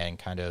Woman and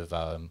kind of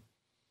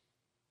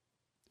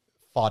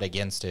fought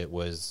against it,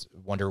 was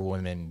Wonder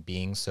Woman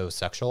being so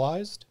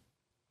sexualized.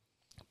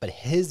 But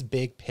his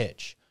big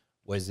pitch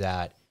was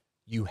that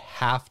you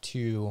have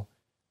to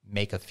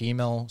make a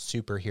female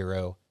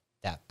superhero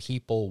that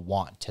people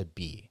want to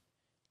be.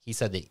 He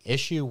said the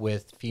issue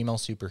with female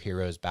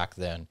superheroes back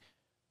then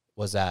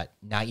was that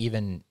not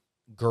even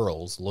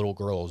little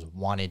girls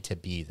wanted to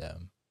be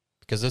them.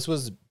 Because this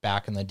was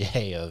back in the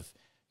day of,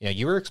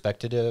 you were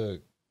expected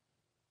to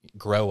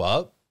grow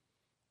up,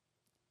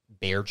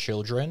 bear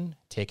children,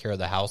 take care of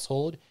the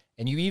household.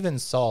 And you even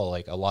saw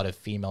like a lot of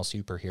female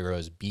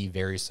superheroes be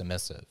very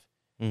submissive.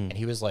 And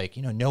he was like,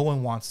 no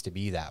one wants to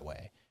be that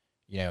way.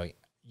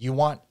 You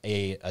want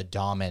a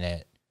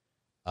dominant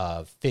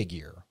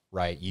figure,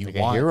 right? You like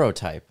want a hero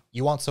type.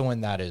 You want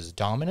someone that is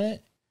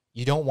dominant.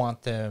 You don't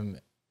want them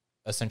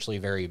essentially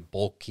very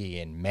bulky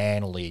and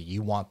manly.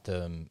 You want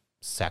them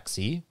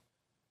sexy.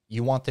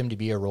 You want them to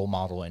be a role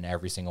model in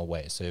every single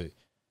way. So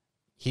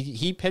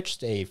he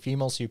pitched a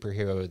female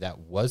superhero that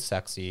was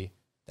sexy,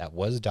 that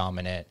was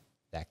dominant,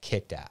 that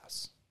kicked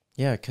ass.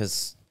 Yeah,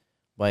 because,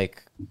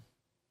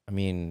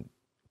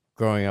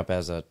 growing up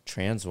as a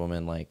trans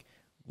woman, like,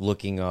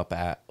 looking up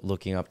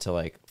to,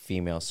 like,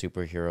 female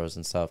superheroes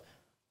and stuff,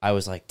 I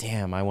was like,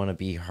 damn, I want to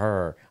be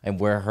her and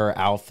wear her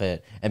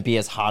outfit and be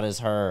as hot as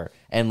her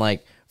and,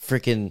 like,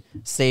 freaking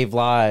save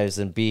lives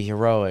and be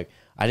heroic.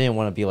 I didn't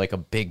want to be, like, a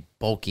big,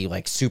 bulky,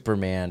 like,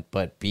 Superman,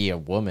 but be a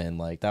woman.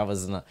 Like, that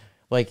was not...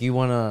 Like, you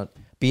want to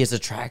be as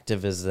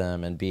attractive as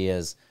them and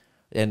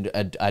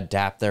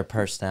adapt their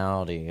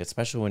personality,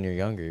 especially when you're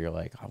younger. You're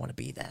like, I want to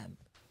be them.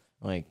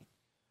 Like,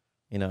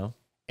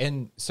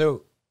 And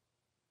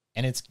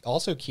it's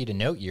also key to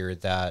note here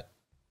that,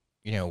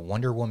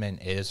 Wonder Woman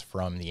is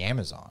from the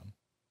Amazon.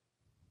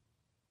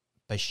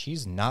 But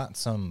she's not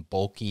some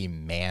bulky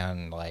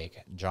man,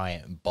 like,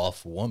 giant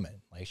buff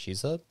woman. Like,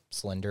 she's a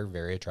slender,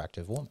 very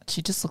attractive woman.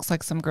 She just looks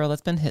like some girl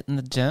that's been hitting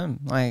the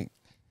gym. Like,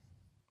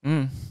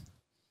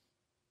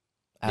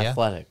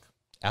 athletic.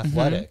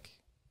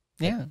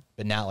 Mm-hmm. Yeah.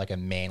 But not like a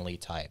manly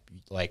type.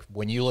 Like,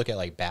 when you look at,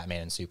 like,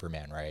 Batman and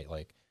Superman, right?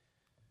 Like,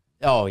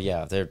 oh,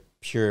 yeah. They're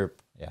pure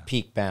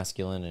peak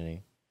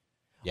masculinity.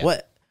 Yeah.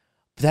 What?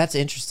 That's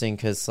interesting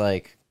because,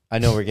 like, I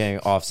know we're getting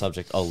off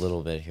subject a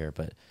little bit here,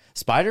 but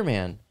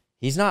Spider-Man,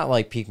 he's not,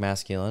 like, peak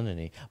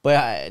masculinity.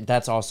 But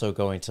that's also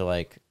going to,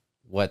 like,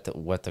 what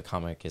the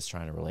comic is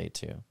trying to relate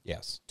to.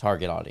 Yes.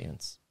 Target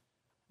audience.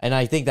 And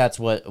I think that's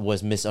what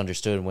was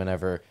misunderstood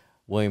whenever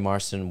William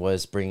Marston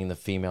was bringing the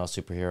female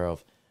superhero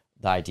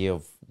the idea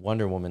of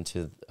Wonder Woman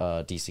to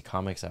DC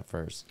Comics at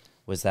first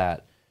was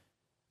that,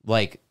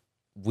 like,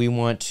 we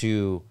want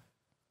to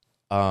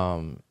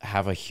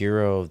have a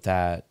hero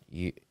that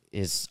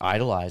is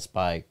idolized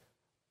by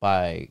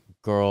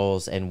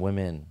girls and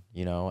women,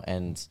 you know,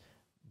 and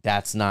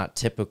that's not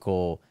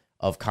typical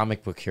of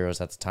comic book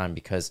heroes at the time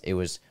because it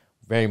was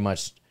very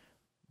much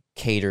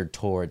catered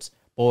towards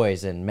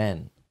boys and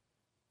men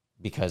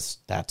because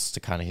that's the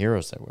kind of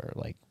heroes that were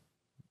like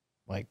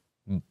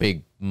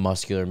big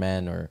muscular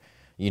men or,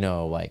 you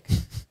know, like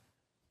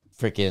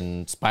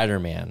freaking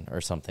Spider-Man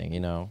or something, you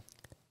know.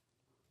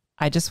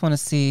 I just want to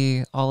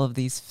see all of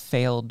these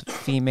failed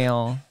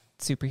female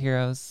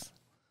superheroes.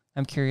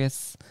 I'm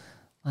curious,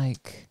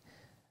 like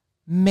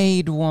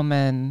maid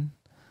woman,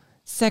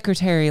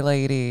 secretary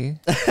lady.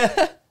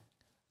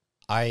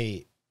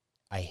 I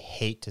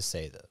hate to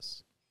say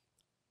this.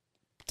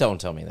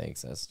 Don't tell me they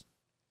exist.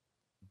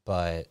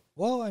 But,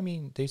 well, I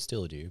mean, they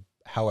still do.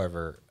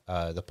 However,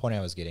 the point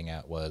I was getting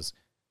at was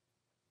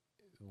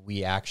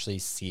we actually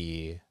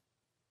see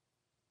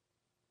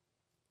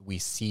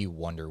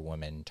Wonder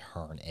Woman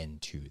turn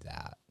into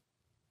that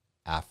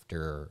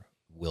after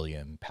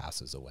William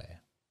passes away.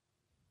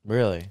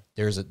 Really?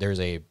 There's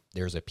a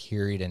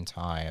period in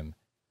time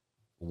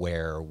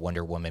where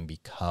Wonder Woman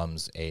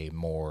becomes a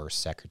more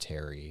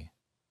secretary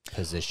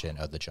position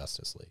of the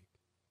Justice League.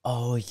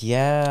 Oh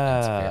yeah.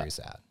 It's very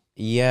sad.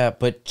 Yeah,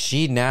 but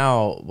she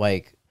now,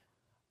 like,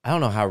 I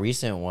don't know how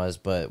recent it was,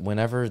 but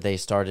whenever they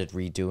started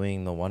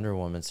redoing the Wonder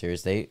Woman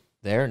series,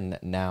 they're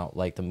now,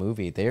 like, the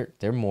movie,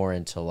 they're more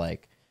into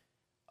like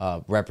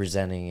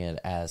representing it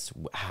as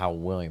how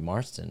William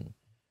Marston,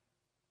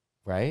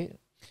 right?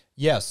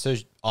 Yeah, so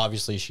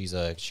obviously she's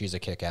a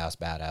kick-ass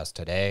badass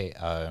today.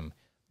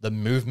 The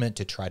movement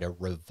to try to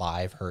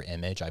revive her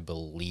image, I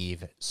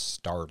believe,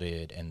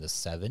 started in the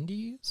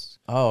 70s.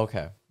 Oh,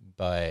 okay.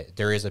 But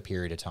there is a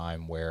period of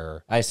time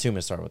where... I assume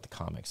it started with the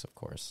comics, of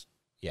course.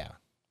 Yeah.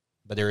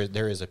 But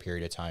there is a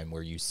period of time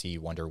where you see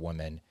Wonder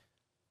Woman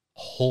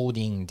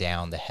holding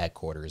down the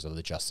headquarters of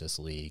the Justice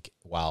League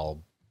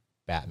while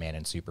Batman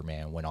and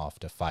Superman went off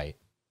to fight.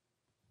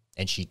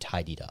 And she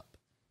tidied up.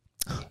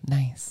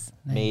 Nice.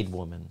 Maid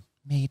woman.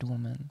 Maid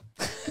woman.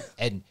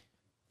 And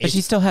but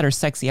she still had her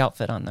sexy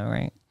outfit on, though,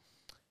 right?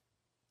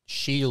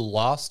 She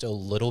lost a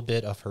little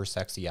bit of her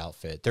sexy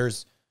outfit.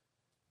 There's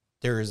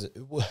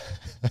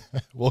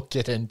we'll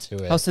get into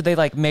it. Oh, so they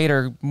like made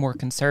her more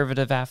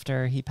conservative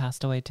after he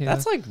passed away too.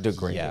 That's like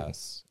degrading.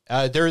 Yes.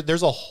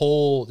 There's a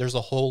whole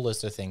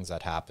list of things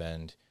that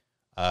happened.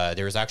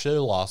 There was actually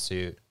a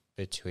lawsuit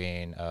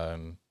between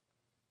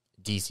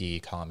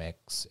DC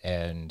Comics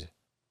and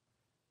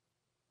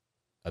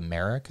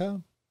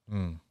America.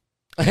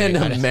 In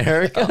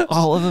America?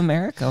 All of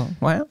America.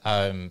 Wow.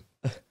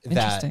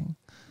 Interesting.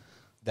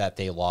 That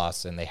they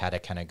lost, and they had to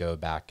kind of go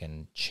back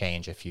and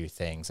change a few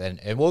things, and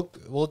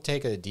we'll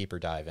take a deeper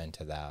dive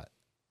into that.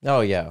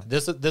 Oh yeah,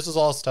 this is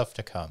all stuff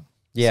to come.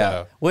 Yeah,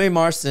 so, William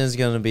Marston is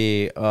going to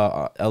be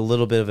a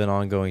little bit of an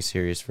ongoing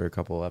series for a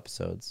couple of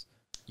episodes.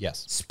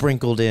 Yes,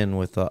 sprinkled in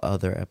with the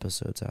other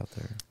episodes out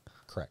there.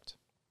 Correct.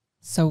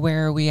 So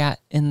where are we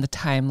at in the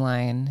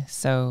timeline?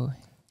 So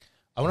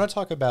I want to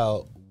talk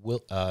about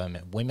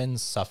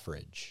women's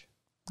suffrage.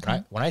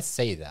 Okay. When I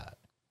say that.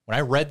 When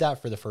I read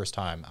that for the first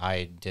time,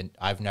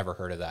 I've never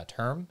heard of that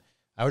term.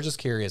 I was just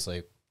curious,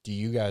 like, do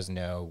you guys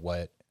know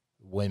what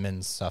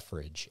women's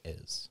suffrage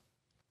is?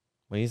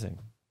 What do you think?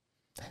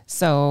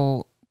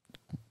 So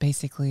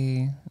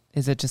basically,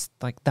 is it just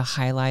like the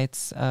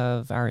highlights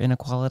of our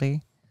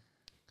inequality?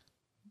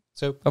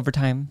 So over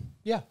time?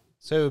 Yeah.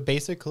 So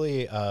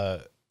basically,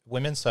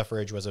 women's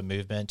suffrage was a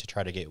movement to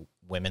try to get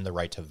women the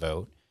right to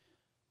vote.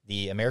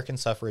 The American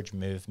suffrage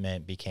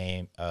movement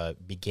began in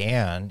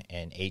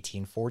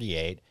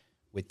 1848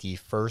 with the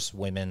first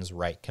Women's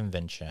Right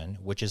Convention,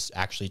 which is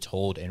actually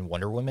told in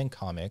Wonder Woman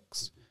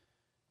comics.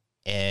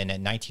 In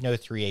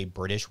 1903, a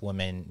British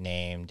woman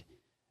named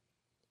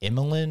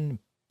Emmeline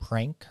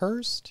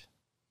Pankhurst.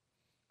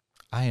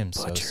 I am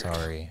so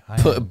sorry.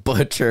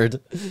 Butchered.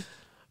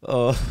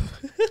 Oh,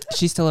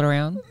 she's still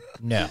around?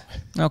 No.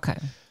 Okay.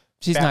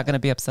 She's not going to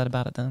be upset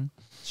about it then.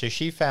 So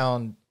she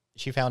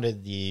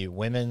founded the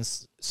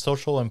Women's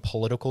Social and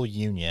Political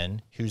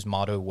Union, whose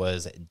motto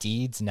was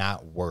 "Deeds,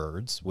 Not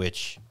Words,"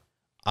 which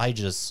I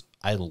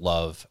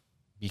love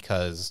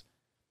because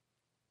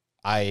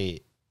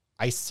I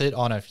sit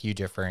on a few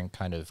different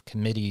kind of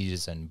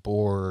committees and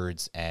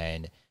boards,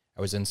 and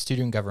I was in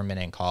student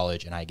government in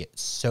college, and I get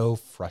so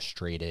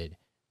frustrated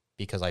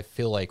because I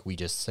feel like we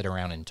just sit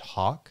around and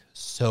talk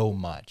so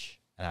much.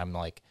 And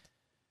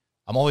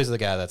I'm always the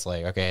guy that's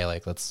like, okay,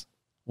 like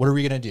what are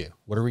we going to do?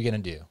 What are we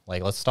going to do?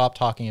 Like, let's stop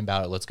talking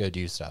about it. Let's go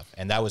do stuff.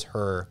 And that was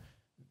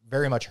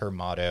very much her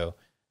motto.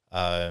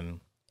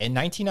 In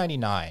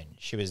 1999,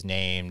 she was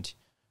named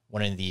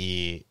one of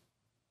the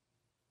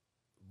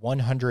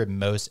 100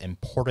 most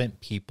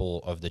important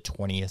people of the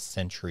 20th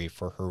century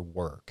for her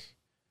work.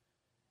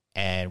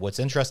 And what's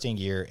interesting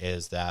here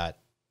is that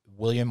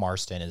William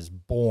Marston is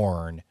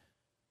born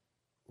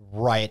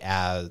right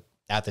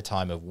at the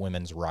time of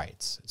women's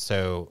rights.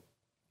 So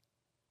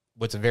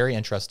what's very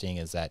interesting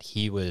is that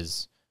he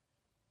was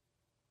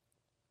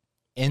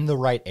in the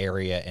right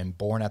area and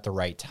born at the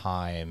right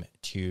time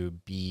to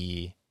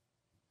be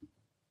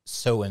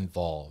so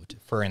involved.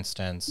 For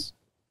instance,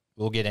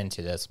 we'll get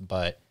into this,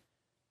 but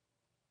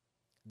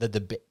the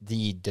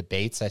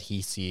debates that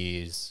he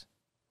sees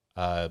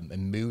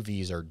in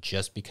movies are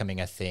just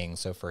becoming a thing.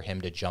 So for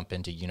him to jump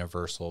into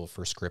Universal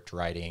for script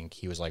writing,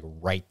 he was like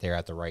right there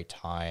at the right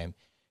time.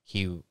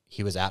 He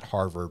was at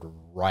Harvard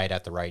right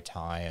at the right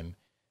time.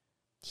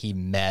 He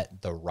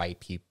met the right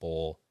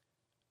people.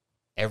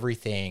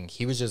 Everything.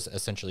 He was just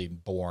essentially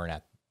born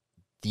at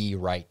the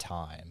right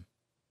time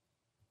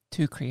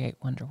to create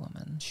Wonder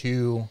Woman,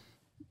 to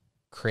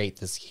create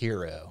this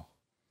hero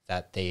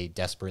that they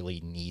desperately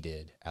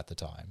needed at the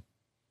time.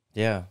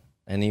 Yeah,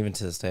 and even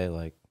to this day,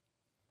 like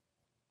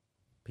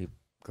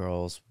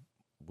girls,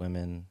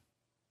 women,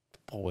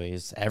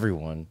 boys,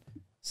 everyone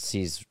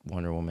sees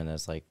Wonder Woman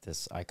as like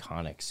this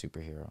iconic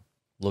superhero.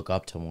 Look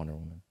up to Wonder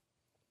Woman.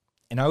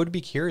 And I would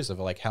be curious of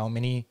like how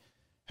many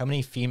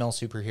female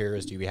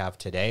superheroes do we have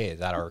today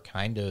that are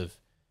kind of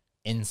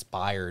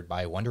inspired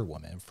by Wonder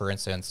Woman? For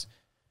instance,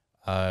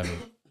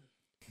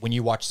 when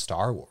you watch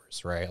Star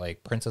Wars, right?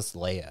 Like Princess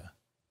Leia,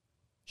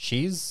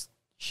 she's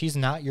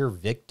not your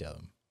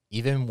victim,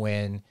 even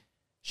when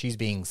she's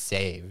being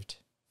saved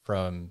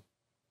from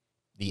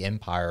the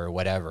Empire or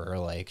whatever.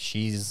 Like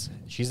she's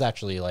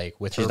actually like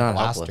with her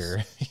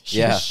blaster,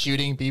 she's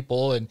shooting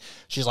people, and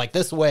she's like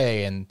this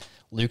way, and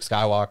Luke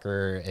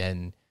Skywalker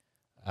and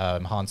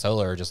Han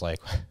Solo are just like,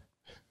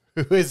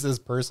 who is this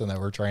person that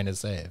we're trying to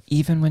save?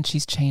 Even when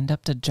she's chained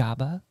up to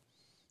Jabba?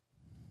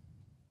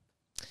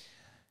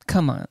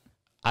 Come on.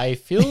 I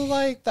feel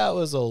like that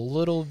was a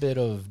little bit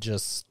of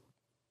just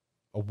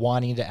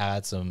wanting to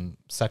add some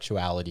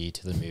sexuality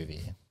to the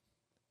movie.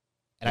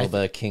 And a little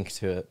bit of kink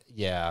to it.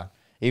 Yeah.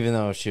 Even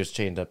though she was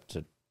chained up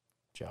to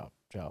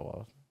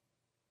Jawa.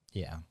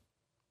 Yeah.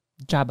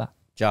 Jabba,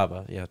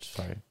 yeah,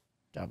 sorry.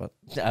 Jabba.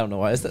 I don't know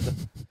why I said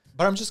that.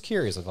 But I'm just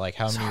curious of like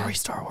how many... Sorry,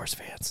 Star Wars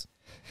fans.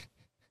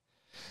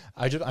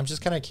 I'm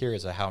just kind of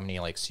curious of how many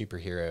like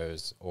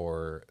superheroes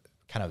or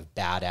kind of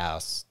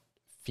badass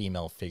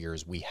female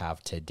figures we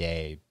have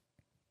today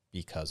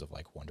because of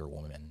like Wonder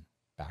Woman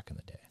back in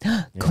the day.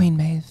 Queen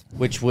Maeve.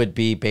 Which would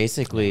be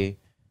basically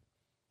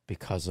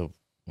because of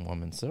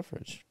women's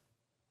suffrage.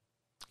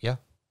 Yeah.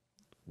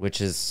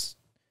 Which is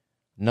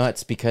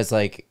nuts because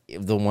like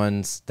the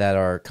ones that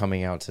are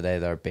coming out today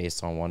that are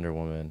based on Wonder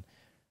Woman,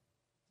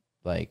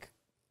 like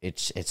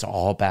it's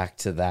all back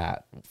to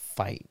that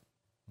fight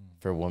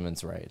for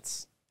women's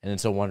rights. And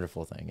it's a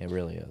wonderful thing. It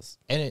really is.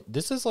 And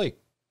this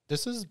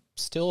is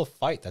still a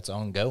fight that's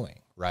ongoing,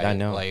 right? I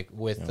know. Like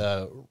with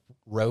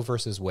Roe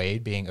versus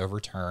Wade being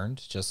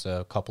overturned just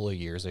a couple of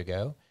years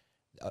ago,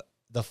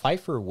 the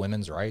fight for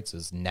women's rights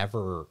is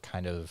never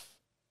kind of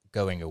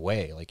going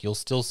away. Like you'll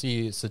still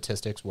see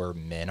statistics where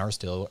men are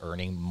still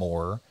earning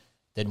more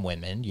than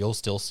women. You'll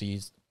still see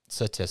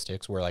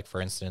statistics where, like,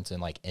 for instance, in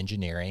like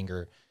engineering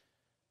or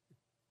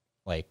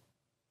like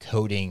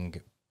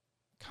coding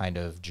kind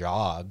of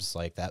jobs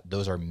like that,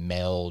 those are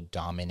male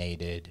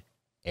dominated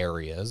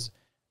areas.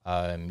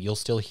 You'll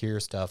still hear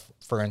stuff.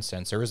 For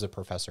instance, there was a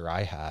professor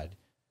I had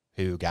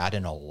who got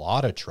in a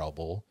lot of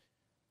trouble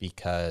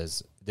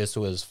because this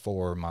was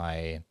for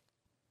my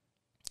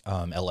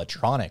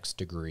electronics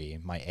degree,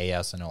 my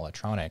AS in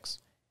electronics.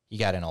 He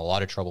got in a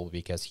lot of trouble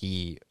because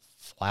he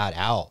flat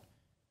out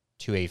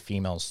to a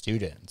female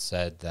student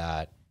said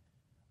that,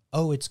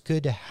 oh, it's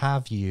good to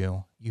have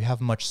you. You have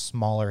much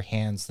smaller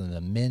hands than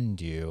the men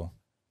do.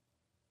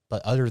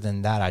 But other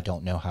than that, I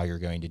don't know how you're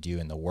going to do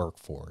in the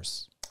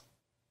workforce.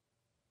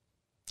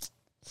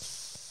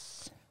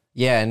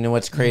 Yeah, and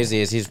what's crazy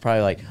is he's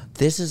probably like,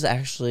 this is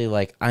actually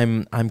like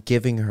I'm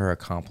giving her a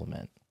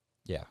compliment.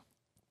 Yeah.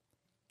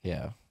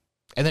 Yeah.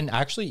 And then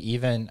actually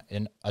even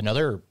in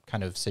another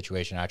kind of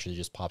situation actually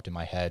just popped in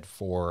my head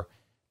for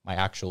my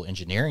actual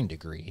engineering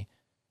degree.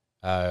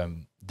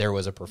 There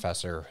was a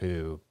professor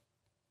who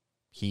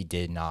he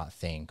did not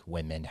think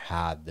women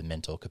had the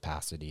mental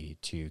capacity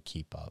to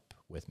keep up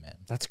with men.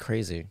 That's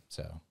crazy.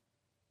 So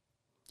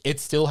it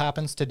still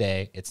happens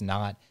today.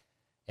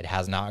 It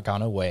has not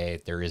gone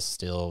away. There is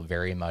still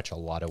very much a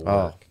lot of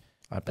work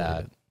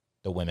that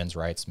the women's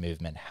rights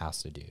movement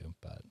has to do.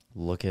 But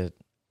look at,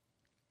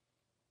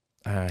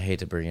 I hate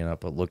to bring it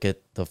up, but look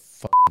at the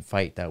fucking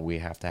fight that we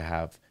have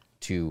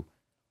to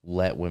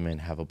let women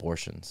have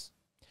abortions.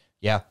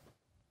 Yeah.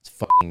 It's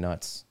fucking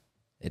nuts.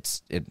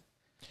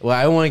 Well,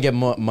 I don't want to get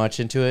much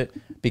into it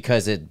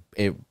because it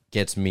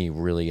gets me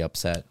really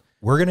upset.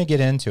 We're going to get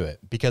into it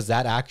because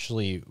that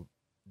actually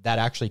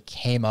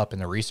came up in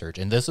the research.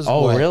 And this is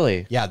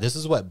really? Yeah, this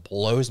is what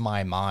blows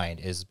my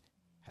mind is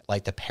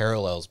like the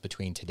parallels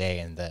between today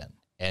and then.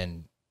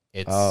 And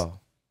it's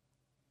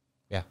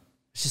yeah.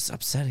 It's just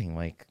upsetting.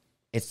 Like,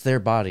 it's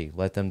their body.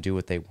 Let them do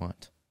what they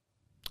want.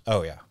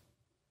 Oh yeah.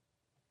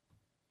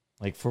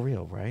 Like, for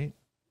real, right?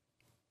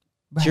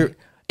 Right.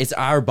 It's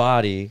our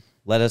body.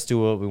 Let us do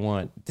what we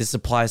want. This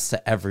applies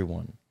to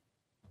everyone.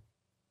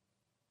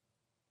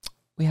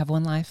 We have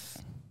one life.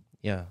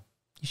 Yeah.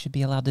 you should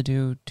be allowed to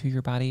do to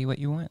your body what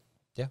you want.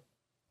 Yeah.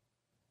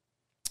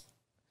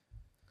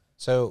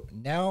 So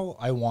now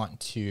I want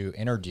to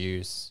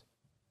introduce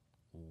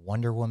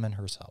Wonder Woman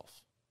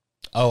herself.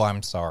 Oh,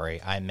 I'm sorry.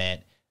 I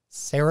meant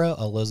Sarah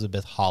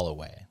Elizabeth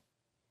Holloway,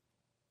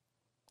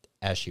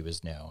 as she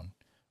was known.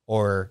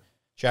 Or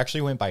she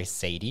actually went by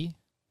Sadie.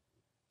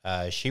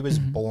 She was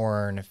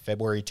born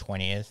February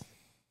 20th,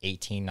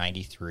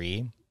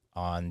 1893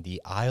 on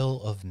the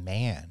Isle of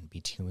Man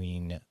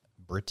between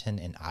Britain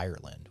and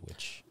Ireland,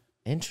 which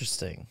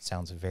Interesting.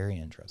 sounds very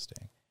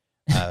interesting.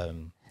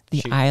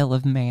 The Isle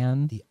of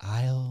Man. The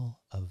Isle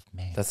of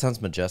Man. That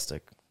sounds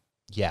majestic.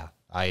 Yeah,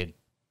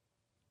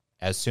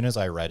 as soon as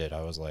I read it,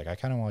 I was like, I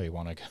kind of want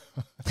to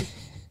go.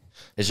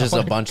 It's just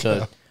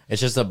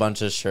a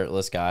bunch of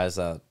shirtless guys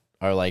that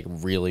are like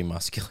really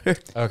muscular.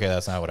 Okay,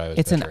 that's not what I was.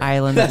 It's picturing. an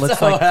island that looks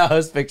That's not like what I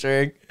was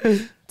picturing.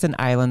 it's an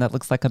island that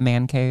looks like a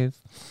man cave.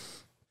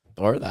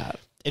 Or that.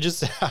 It just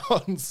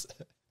sounds.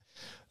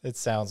 It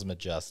sounds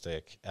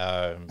majestic.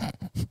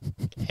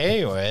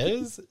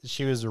 Anyways,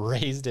 she was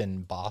raised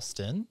in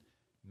Boston,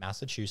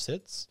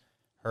 Massachusetts.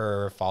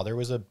 Her father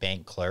was a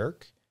bank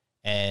clerk,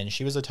 and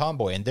she was a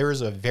tomboy. And there is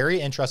a very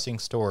interesting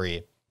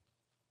story.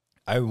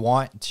 I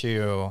want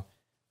to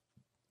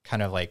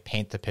kind of like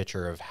paint the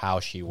picture of how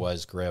she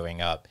was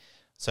growing up.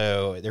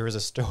 So there was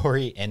a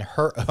story in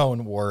her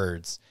own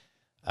words.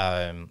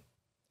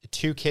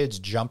 2 kids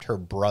jumped her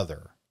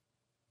brother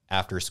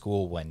after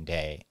school one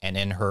day. And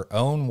in her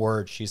own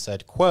words, she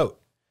said,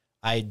 quote,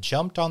 "I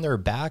jumped on their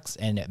backs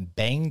and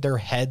banged their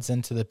heads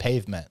into the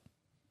pavement."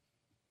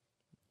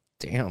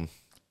 Damn.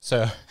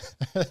 So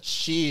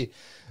she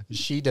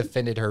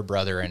defended her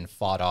brother and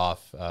fought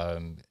off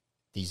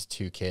these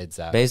 2 kids.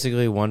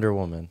 Basically Wonder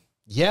Woman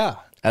Yeah.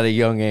 at a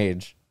young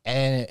age.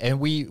 And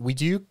we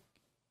do,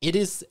 it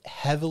is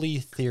heavily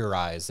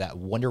theorized that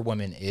Wonder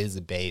Woman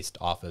is based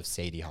off of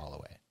Sadie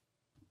Holloway.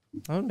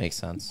 That would make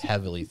sense.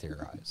 Heavily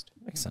theorized.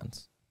 Makes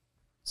sense.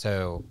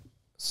 So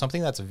something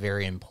that's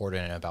very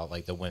important about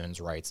like the women's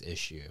rights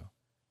issue,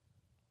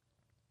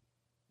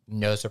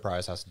 no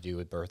surprise, has to do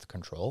with birth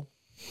control.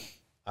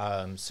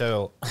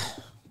 So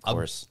Of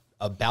course.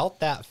 About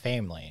that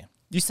family.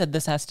 You said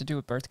this has to do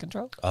with birth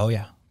control? Oh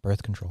yeah,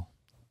 birth control.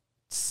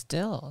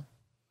 Still.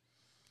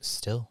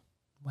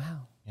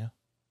 Wow. Yeah.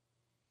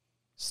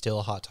 Still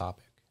a hot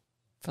topic.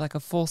 For like a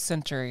full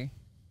century.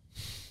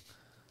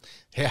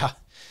 Yeah.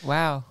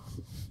 Wow.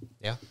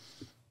 Yeah.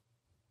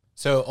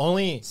 So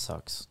only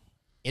Sucks.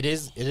 it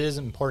is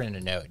important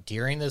to note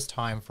during this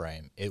time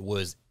frame, it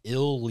was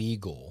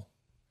illegal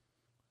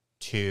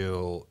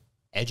to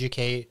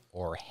educate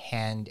or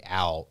hand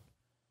out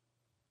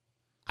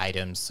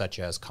items such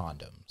as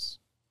condoms.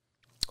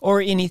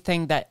 Or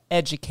anything that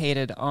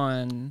educated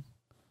on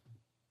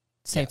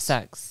safe Yes.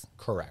 sex.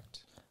 Correct.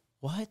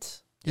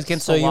 What? It's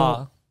against So the you-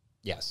 law.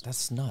 Yes.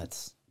 That's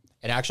nuts.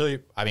 And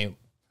actually, I mean,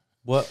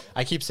 What?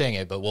 I keep saying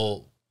it, but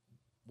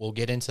we'll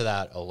get into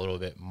that a little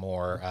bit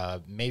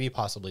more, maybe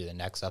possibly the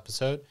next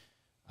episode.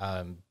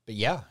 But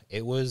yeah,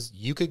 it was,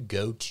 you could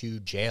go to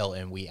jail,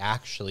 and we're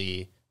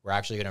actually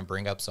going to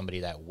bring up somebody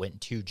that went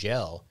to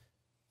jail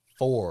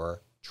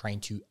for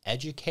trying to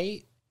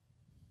educate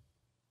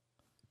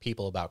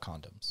people about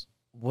condoms.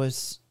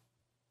 What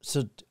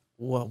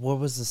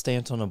was the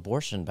stance on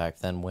abortion back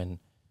then when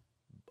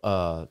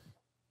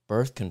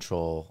birth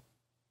control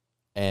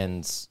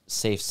and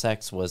safe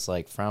sex was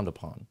like frowned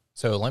upon?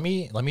 So let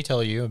me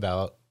tell you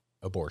about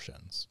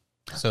abortions.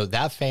 So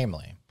that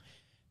family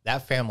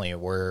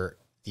where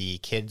the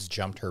kids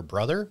jumped her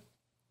brother,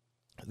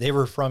 they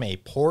were from a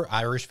poor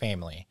Irish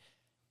family.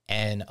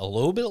 And a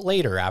little bit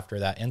later after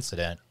that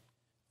incident,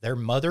 their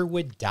mother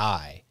would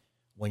die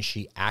when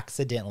she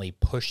accidentally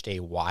pushed a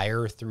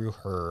wire through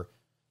her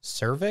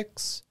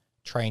cervix,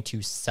 trying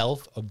to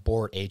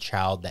self-abort a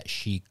child that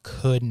she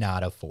could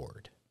not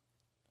afford.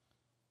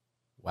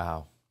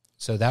 Wow.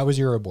 So that was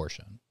your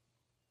abortion.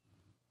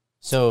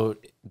 So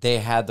they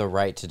had the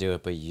right to do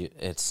it, but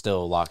it's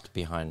still locked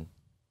behind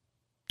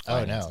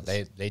finances. Oh,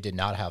 no, they did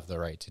not have the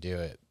right to do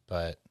it,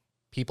 but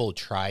people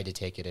try to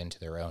take it into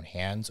their own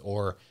hands,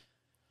 or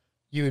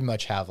you would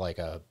much have like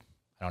a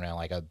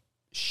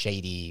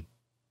shady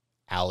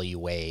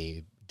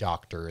alleyway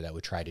doctor that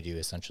would try to do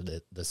essentially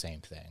the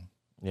same thing.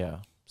 Yeah.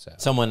 So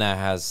Someone that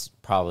has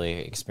probably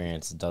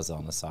experience does it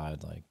on the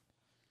side, like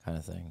kind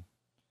of thing.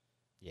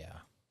 yeah.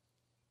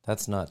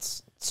 That's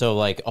nuts. So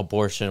like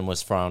abortion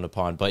was frowned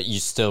upon, but you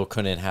still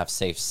couldn't have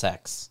safe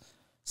sex.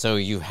 So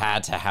you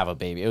had to have a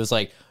baby. It was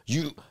like,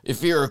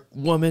 if you're a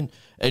woman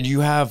and you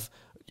have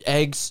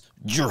eggs,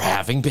 you're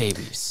having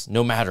babies,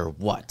 no matter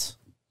what.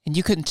 And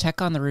you couldn't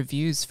check on the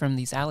reviews from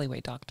these alleyway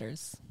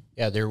doctors.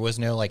 Yeah, there was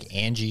no like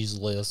Angie's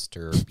List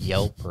or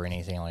Yelp or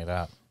anything like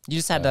that. You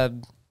just had to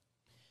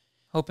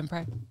hope and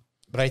pray.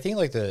 But I think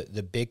like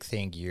the big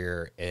thing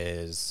here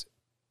is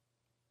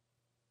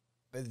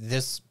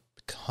this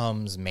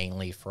comes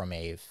mainly from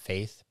a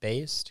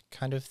faith-based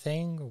kind of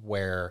thing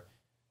where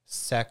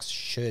sex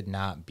should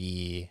not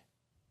be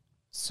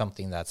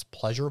something that's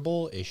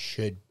pleasurable. It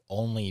should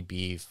only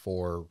be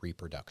for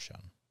reproduction.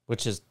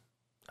 Which is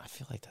I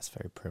feel like that's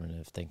very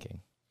primitive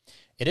thinking.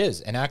 It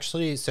is. And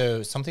actually,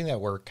 so something that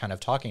we're kind of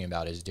talking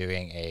about is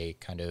doing a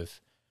kind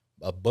of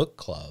a book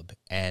club.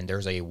 And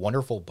there's a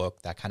wonderful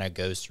book that kind of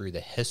goes through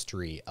the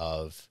history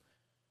of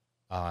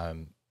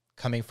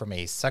coming from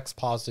a sex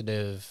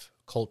positive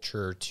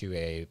culture to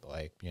a,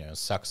 like, you know,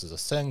 sex is a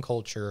sin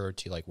culture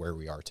to like where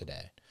we are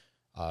today.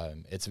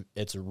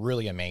 It's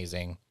really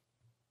amazing.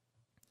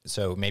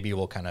 So maybe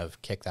we'll kind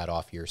of kick that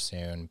off here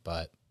soon.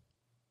 But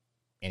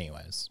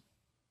anyways.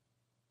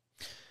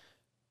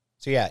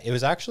 So yeah, it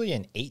was actually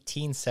in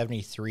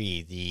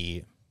 1873,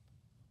 the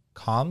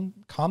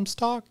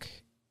Comstock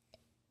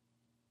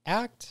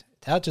Act.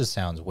 That just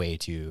sounds way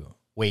too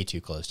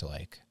close to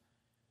like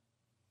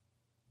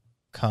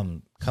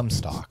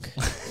Comstock.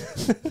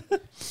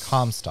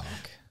 Comstock.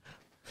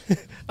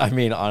 I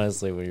mean,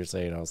 honestly, when you're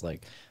saying, I was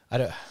like, I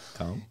don't.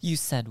 You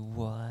said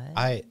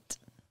what?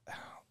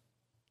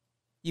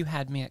 You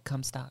had me at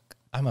Comstock.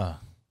 I'm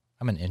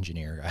an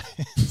engineer,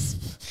 guys.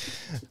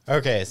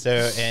 Okay, so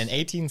in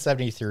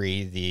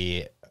 1873,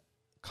 the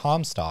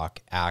Comstock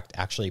Act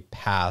actually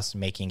passed,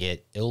 making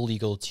it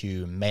illegal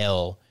to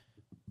mail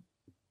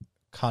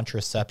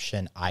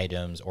contraception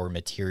items or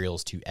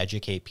materials to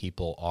educate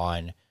people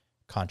on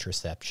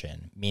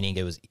contraception, meaning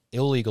it was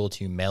illegal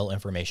to mail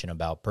information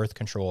about birth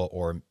control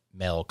or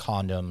mail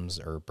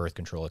condoms or birth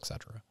control,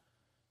 etc.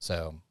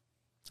 So,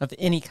 Of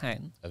any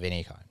kind. of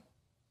any kind.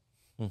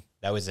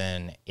 That was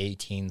in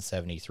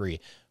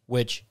 1873,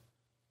 which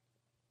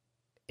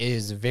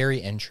is very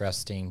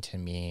interesting to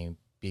me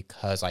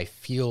because I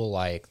feel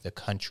like the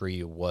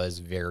country was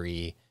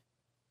very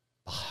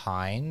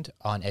behind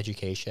on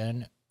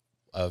education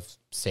of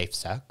safe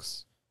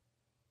sex.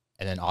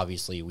 And then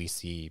obviously we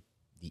see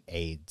the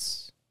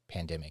AIDS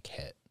pandemic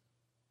hit.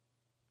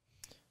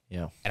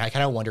 yeah. And I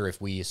kind of wonder if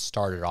we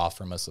started off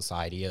from a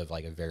society of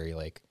like a very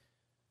like,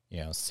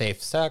 you know,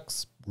 safe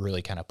sex,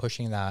 really kind of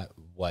pushing that,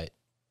 what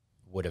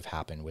would have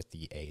happened with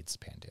the AIDS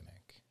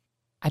pandemic.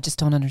 I just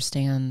don't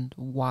understand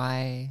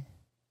why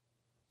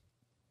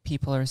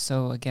people are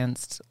so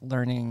against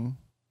learning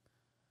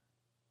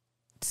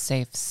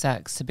safe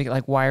sex. To be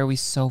like, why are we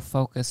so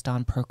focused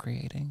on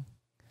procreating?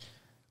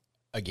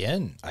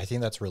 Again, I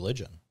think that's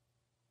religion.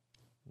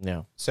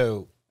 Yeah.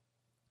 So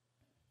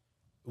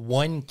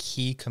one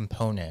key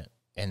component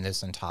in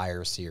this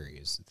entire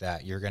series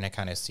that you're going to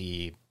kind of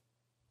see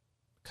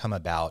come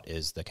about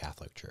is the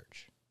Catholic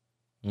Church.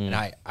 And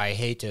I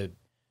hate to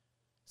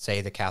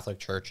say the Catholic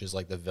Church is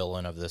like the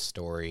villain of this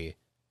story,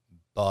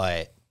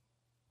 but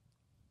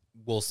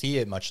we'll see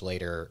it much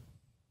later.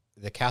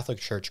 The Catholic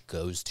Church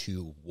goes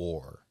to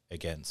war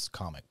against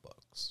comic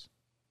books.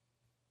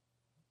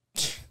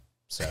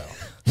 So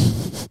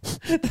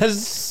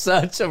That's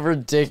such a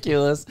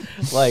ridiculous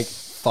like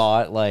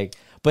thought. Like,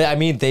 but I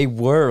mean, they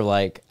were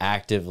like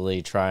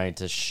actively trying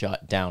to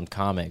shut down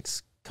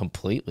comics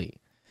completely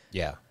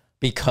yeah.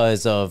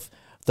 because of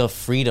the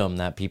freedom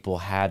that people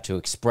had to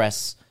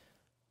express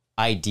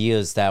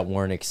ideas that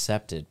weren't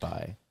accepted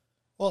by.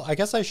 Well, I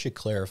guess I should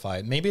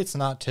clarify. Maybe it's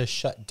not to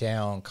shut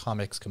down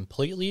comics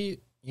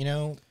completely, you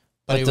know,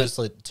 but it was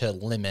to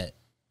limit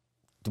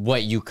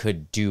what you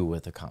could do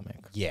with a comic.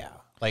 Yeah.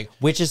 Like,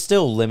 Which is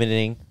still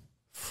limiting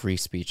free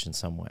speech in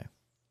some way.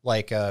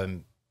 like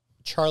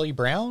Charlie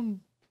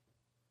Brown,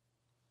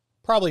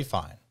 probably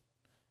fine.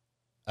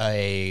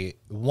 A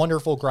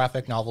wonderful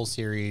graphic novel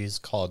series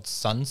called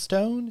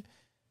Sunstone,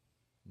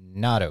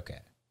 not okay.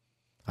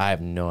 I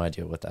have no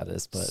idea what that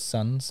is, but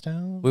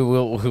Sunstone?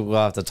 we'll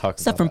have to talk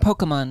Stuff about from that.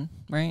 Pokemon,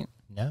 right?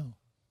 No.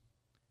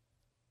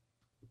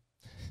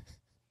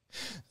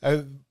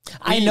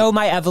 I know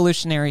my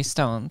evolutionary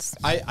stones.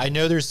 I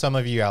know there's some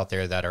of you out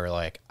there that are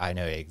like, I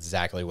know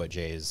exactly what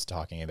Jay is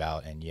talking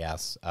about. And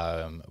yes,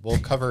 we'll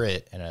cover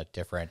it in a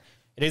different,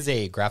 it is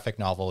a graphic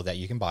novel that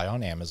you can buy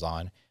on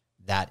Amazon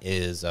that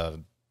is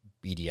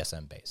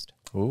BDSM based.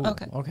 Ooh,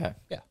 Okay. Okay.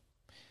 Yeah.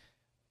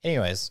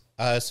 Anyways,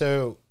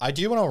 so I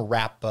do want to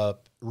wrap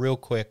up real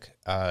quick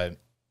an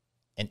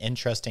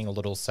interesting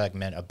little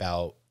segment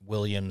about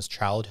William's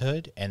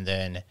childhood. And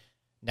then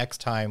next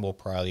time we'll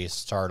probably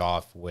start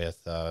off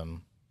with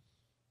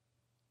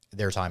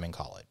their time in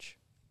college.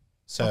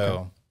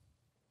 So,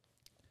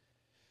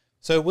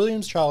 so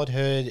William's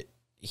childhood,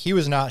 he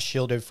was not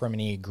shielded from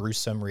any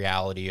gruesome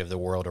reality of the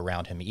world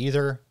around him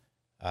either.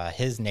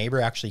 His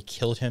neighbor actually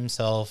killed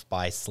himself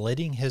by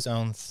slitting his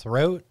own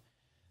throat.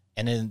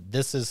 And then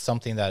this is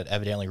something that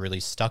evidently really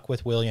stuck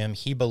with William.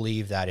 He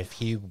believed that if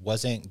he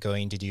wasn't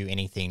going to do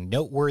anything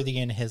noteworthy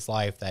in his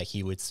life, that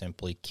he would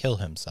simply kill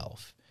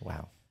himself.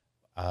 Wow.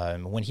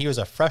 When he was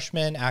a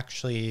freshman,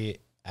 actually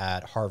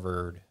at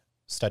Harvard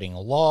studying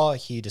law,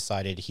 he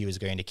decided he was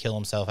going to kill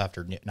himself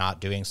after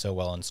not doing so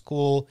well in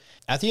school.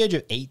 At the age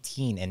of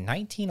 18, in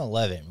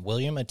 1911,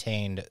 William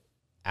attained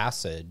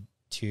acid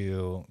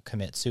to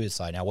commit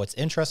suicide. Now, what's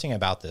interesting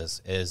about this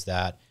is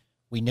that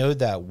we know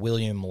that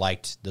William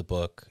liked the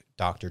book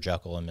Dr.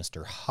 Jekyll and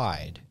Mr.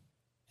 Hyde.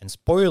 And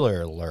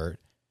spoiler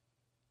alert,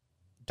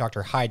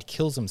 Dr. Hyde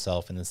kills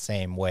himself in the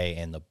same way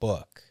in the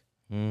book.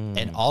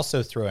 And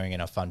also throwing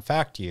in a fun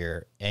fact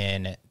here,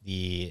 in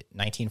the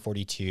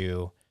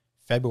 1942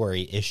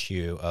 February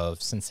issue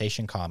of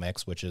Sensation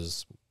Comics, which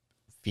is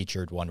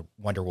featured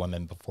Wonder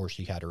Woman before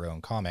she had her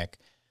own comic,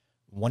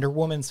 Wonder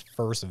Woman's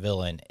first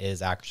villain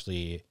is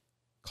actually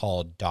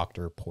called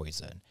Dr.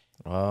 Poison.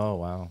 Oh,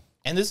 wow.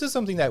 And this is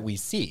something that we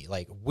see.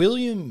 Like,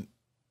 William,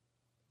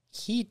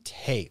 he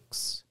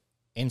takes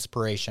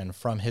inspiration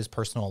from his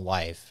personal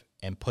life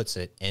and puts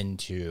it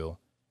into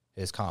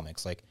his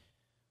comics. Like,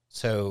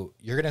 so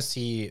you're going to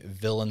see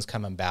villains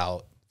come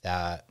about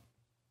that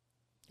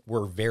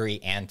were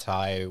very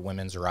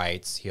anti-women's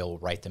rights. He'll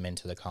write them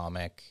into the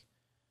comic.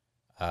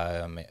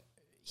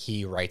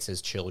 He writes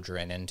his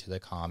children into the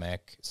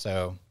comic.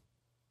 So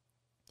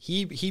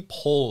he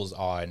pulls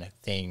on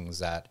things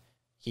that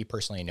he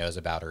personally knows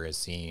about or has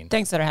seen.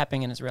 Things that are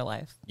happening in his real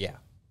life. Yeah.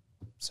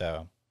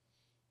 So.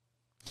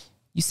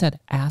 You said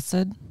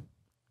acid?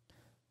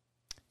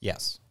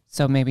 Yes.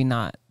 So maybe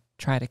not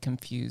try to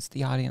confuse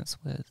the audience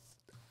with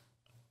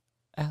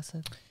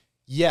acid.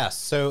 Yes.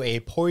 So a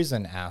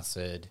poison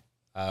acid,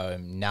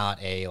 not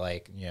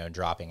a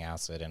dropping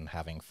acid and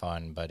having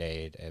fun, but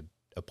a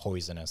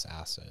poisonous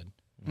acid.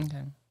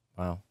 Okay.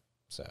 Wow.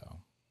 So.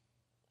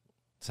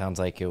 Sounds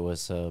like it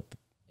was a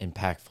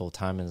impactful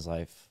time in his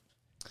life.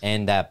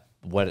 And that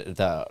what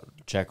the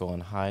Jekyll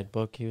and Hyde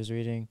book he was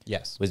reading,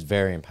 Yes, was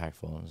very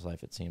impactful in his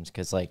life, it seems,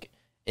 because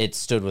it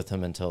stood with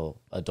him until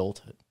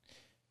adulthood.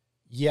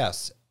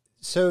 Yes.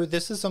 So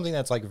this is something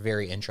that's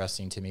very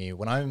interesting to me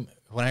when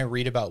I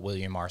read about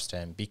William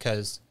Marston,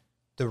 because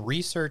the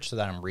research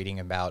that I'm reading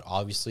about,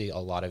 obviously a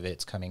lot of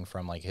it's coming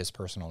from his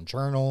personal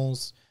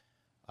journals,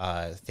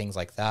 things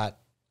like that.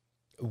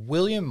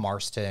 William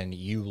Marston,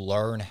 you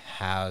learn,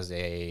 has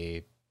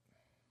a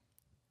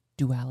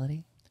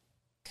duality,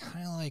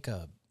 kind of like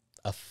a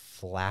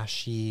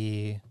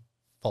flashy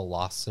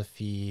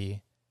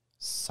philosophy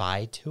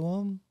side to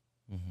him.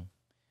 Mm-hmm.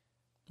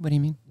 What do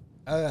you mean?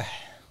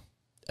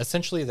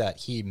 Essentially that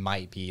he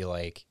might be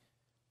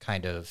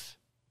kind of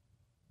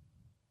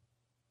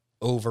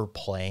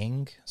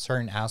overplaying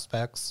certain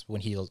aspects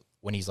when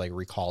he's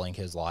recalling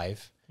his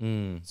life.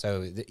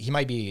 So he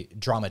might be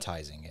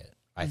dramatizing it,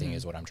 I think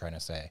is what I'm trying to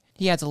say.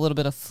 He adds a little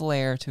bit of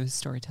flair to his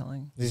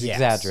storytelling. He's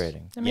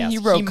exaggerating. I mean, Yes, he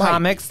wrote he might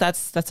comics.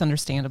 That's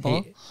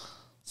understandable.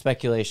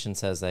 Speculation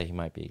says that he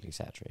might be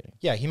exaggerating.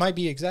 Yeah, he might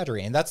be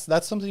exaggerating. And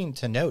that's something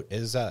to note,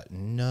 is that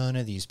none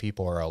of these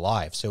people are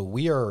alive. So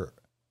we are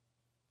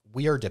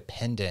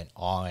dependent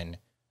on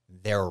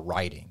their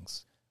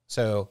writings.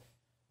 So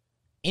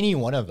any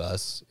one of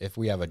us, if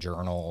we have a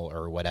journal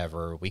or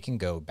whatever, we can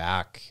go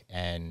back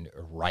and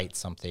write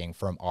something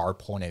from our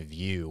point of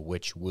view,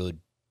 which would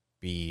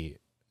be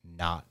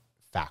not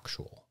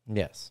factual.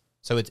 Yes.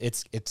 So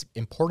it's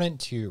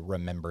important to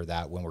remember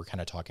that when we're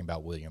kind of talking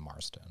about William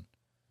Marston.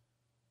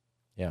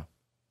 Yeah.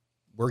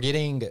 We're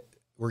getting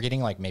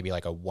maybe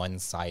a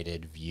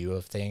one-sided view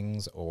of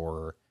things,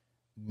 or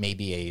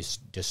maybe a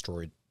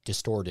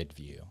distorted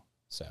view.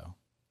 So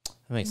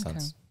That makes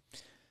sense.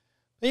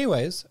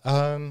 anyways,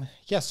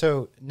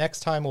 so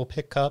next time we'll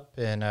pick up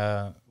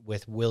and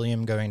with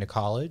William going to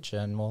college,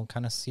 and we'll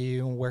kind of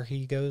see where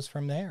he goes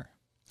from there.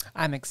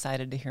 I'm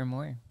excited to hear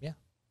more.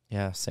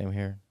 Yeah, same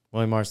here.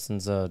 William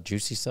Marston's a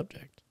juicy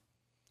subject.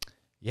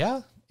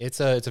 Yeah, it's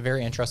a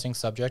very interesting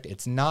subject.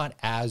 It's not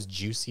as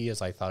juicy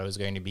as I thought it was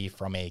going to be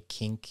from a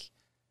kink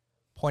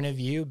point of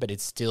view, but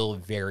it's still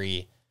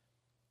very.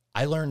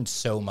 I learned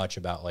so much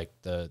about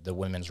the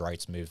women's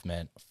rights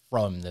movement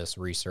from this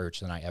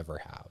research than I ever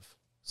have.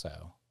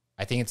 So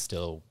I think it's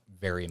still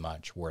very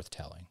much worth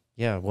telling.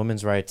 Yeah,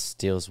 women's rights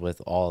deals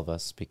with all of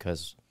us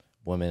because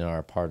women are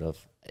a part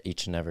of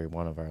each and every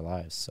one of our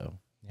lives. So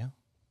yeah,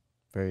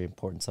 very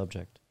important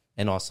subject.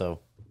 And also,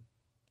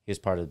 he was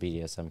part of the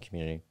BDSM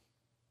community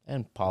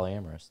and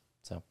polyamorous.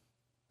 So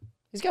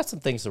he's got some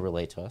things to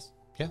relate to us.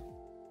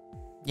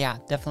 Yeah,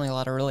 definitely a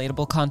lot of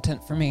relatable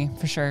content for me,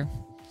 for sure.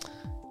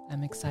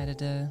 I'm excited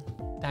to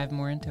dive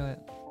more into it.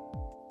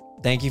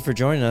 Thank you for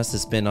joining us.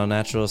 It's been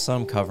Unnatural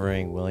Some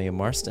covering William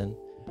Marston.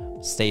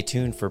 Stay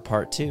tuned for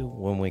part 2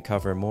 when we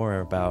cover more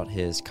about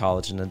his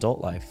college and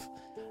adult life.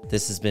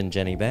 This has been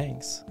Jenny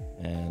Banks,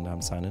 and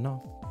I'm signing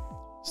off.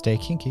 Stay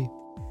kinky.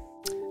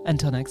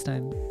 Until next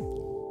time.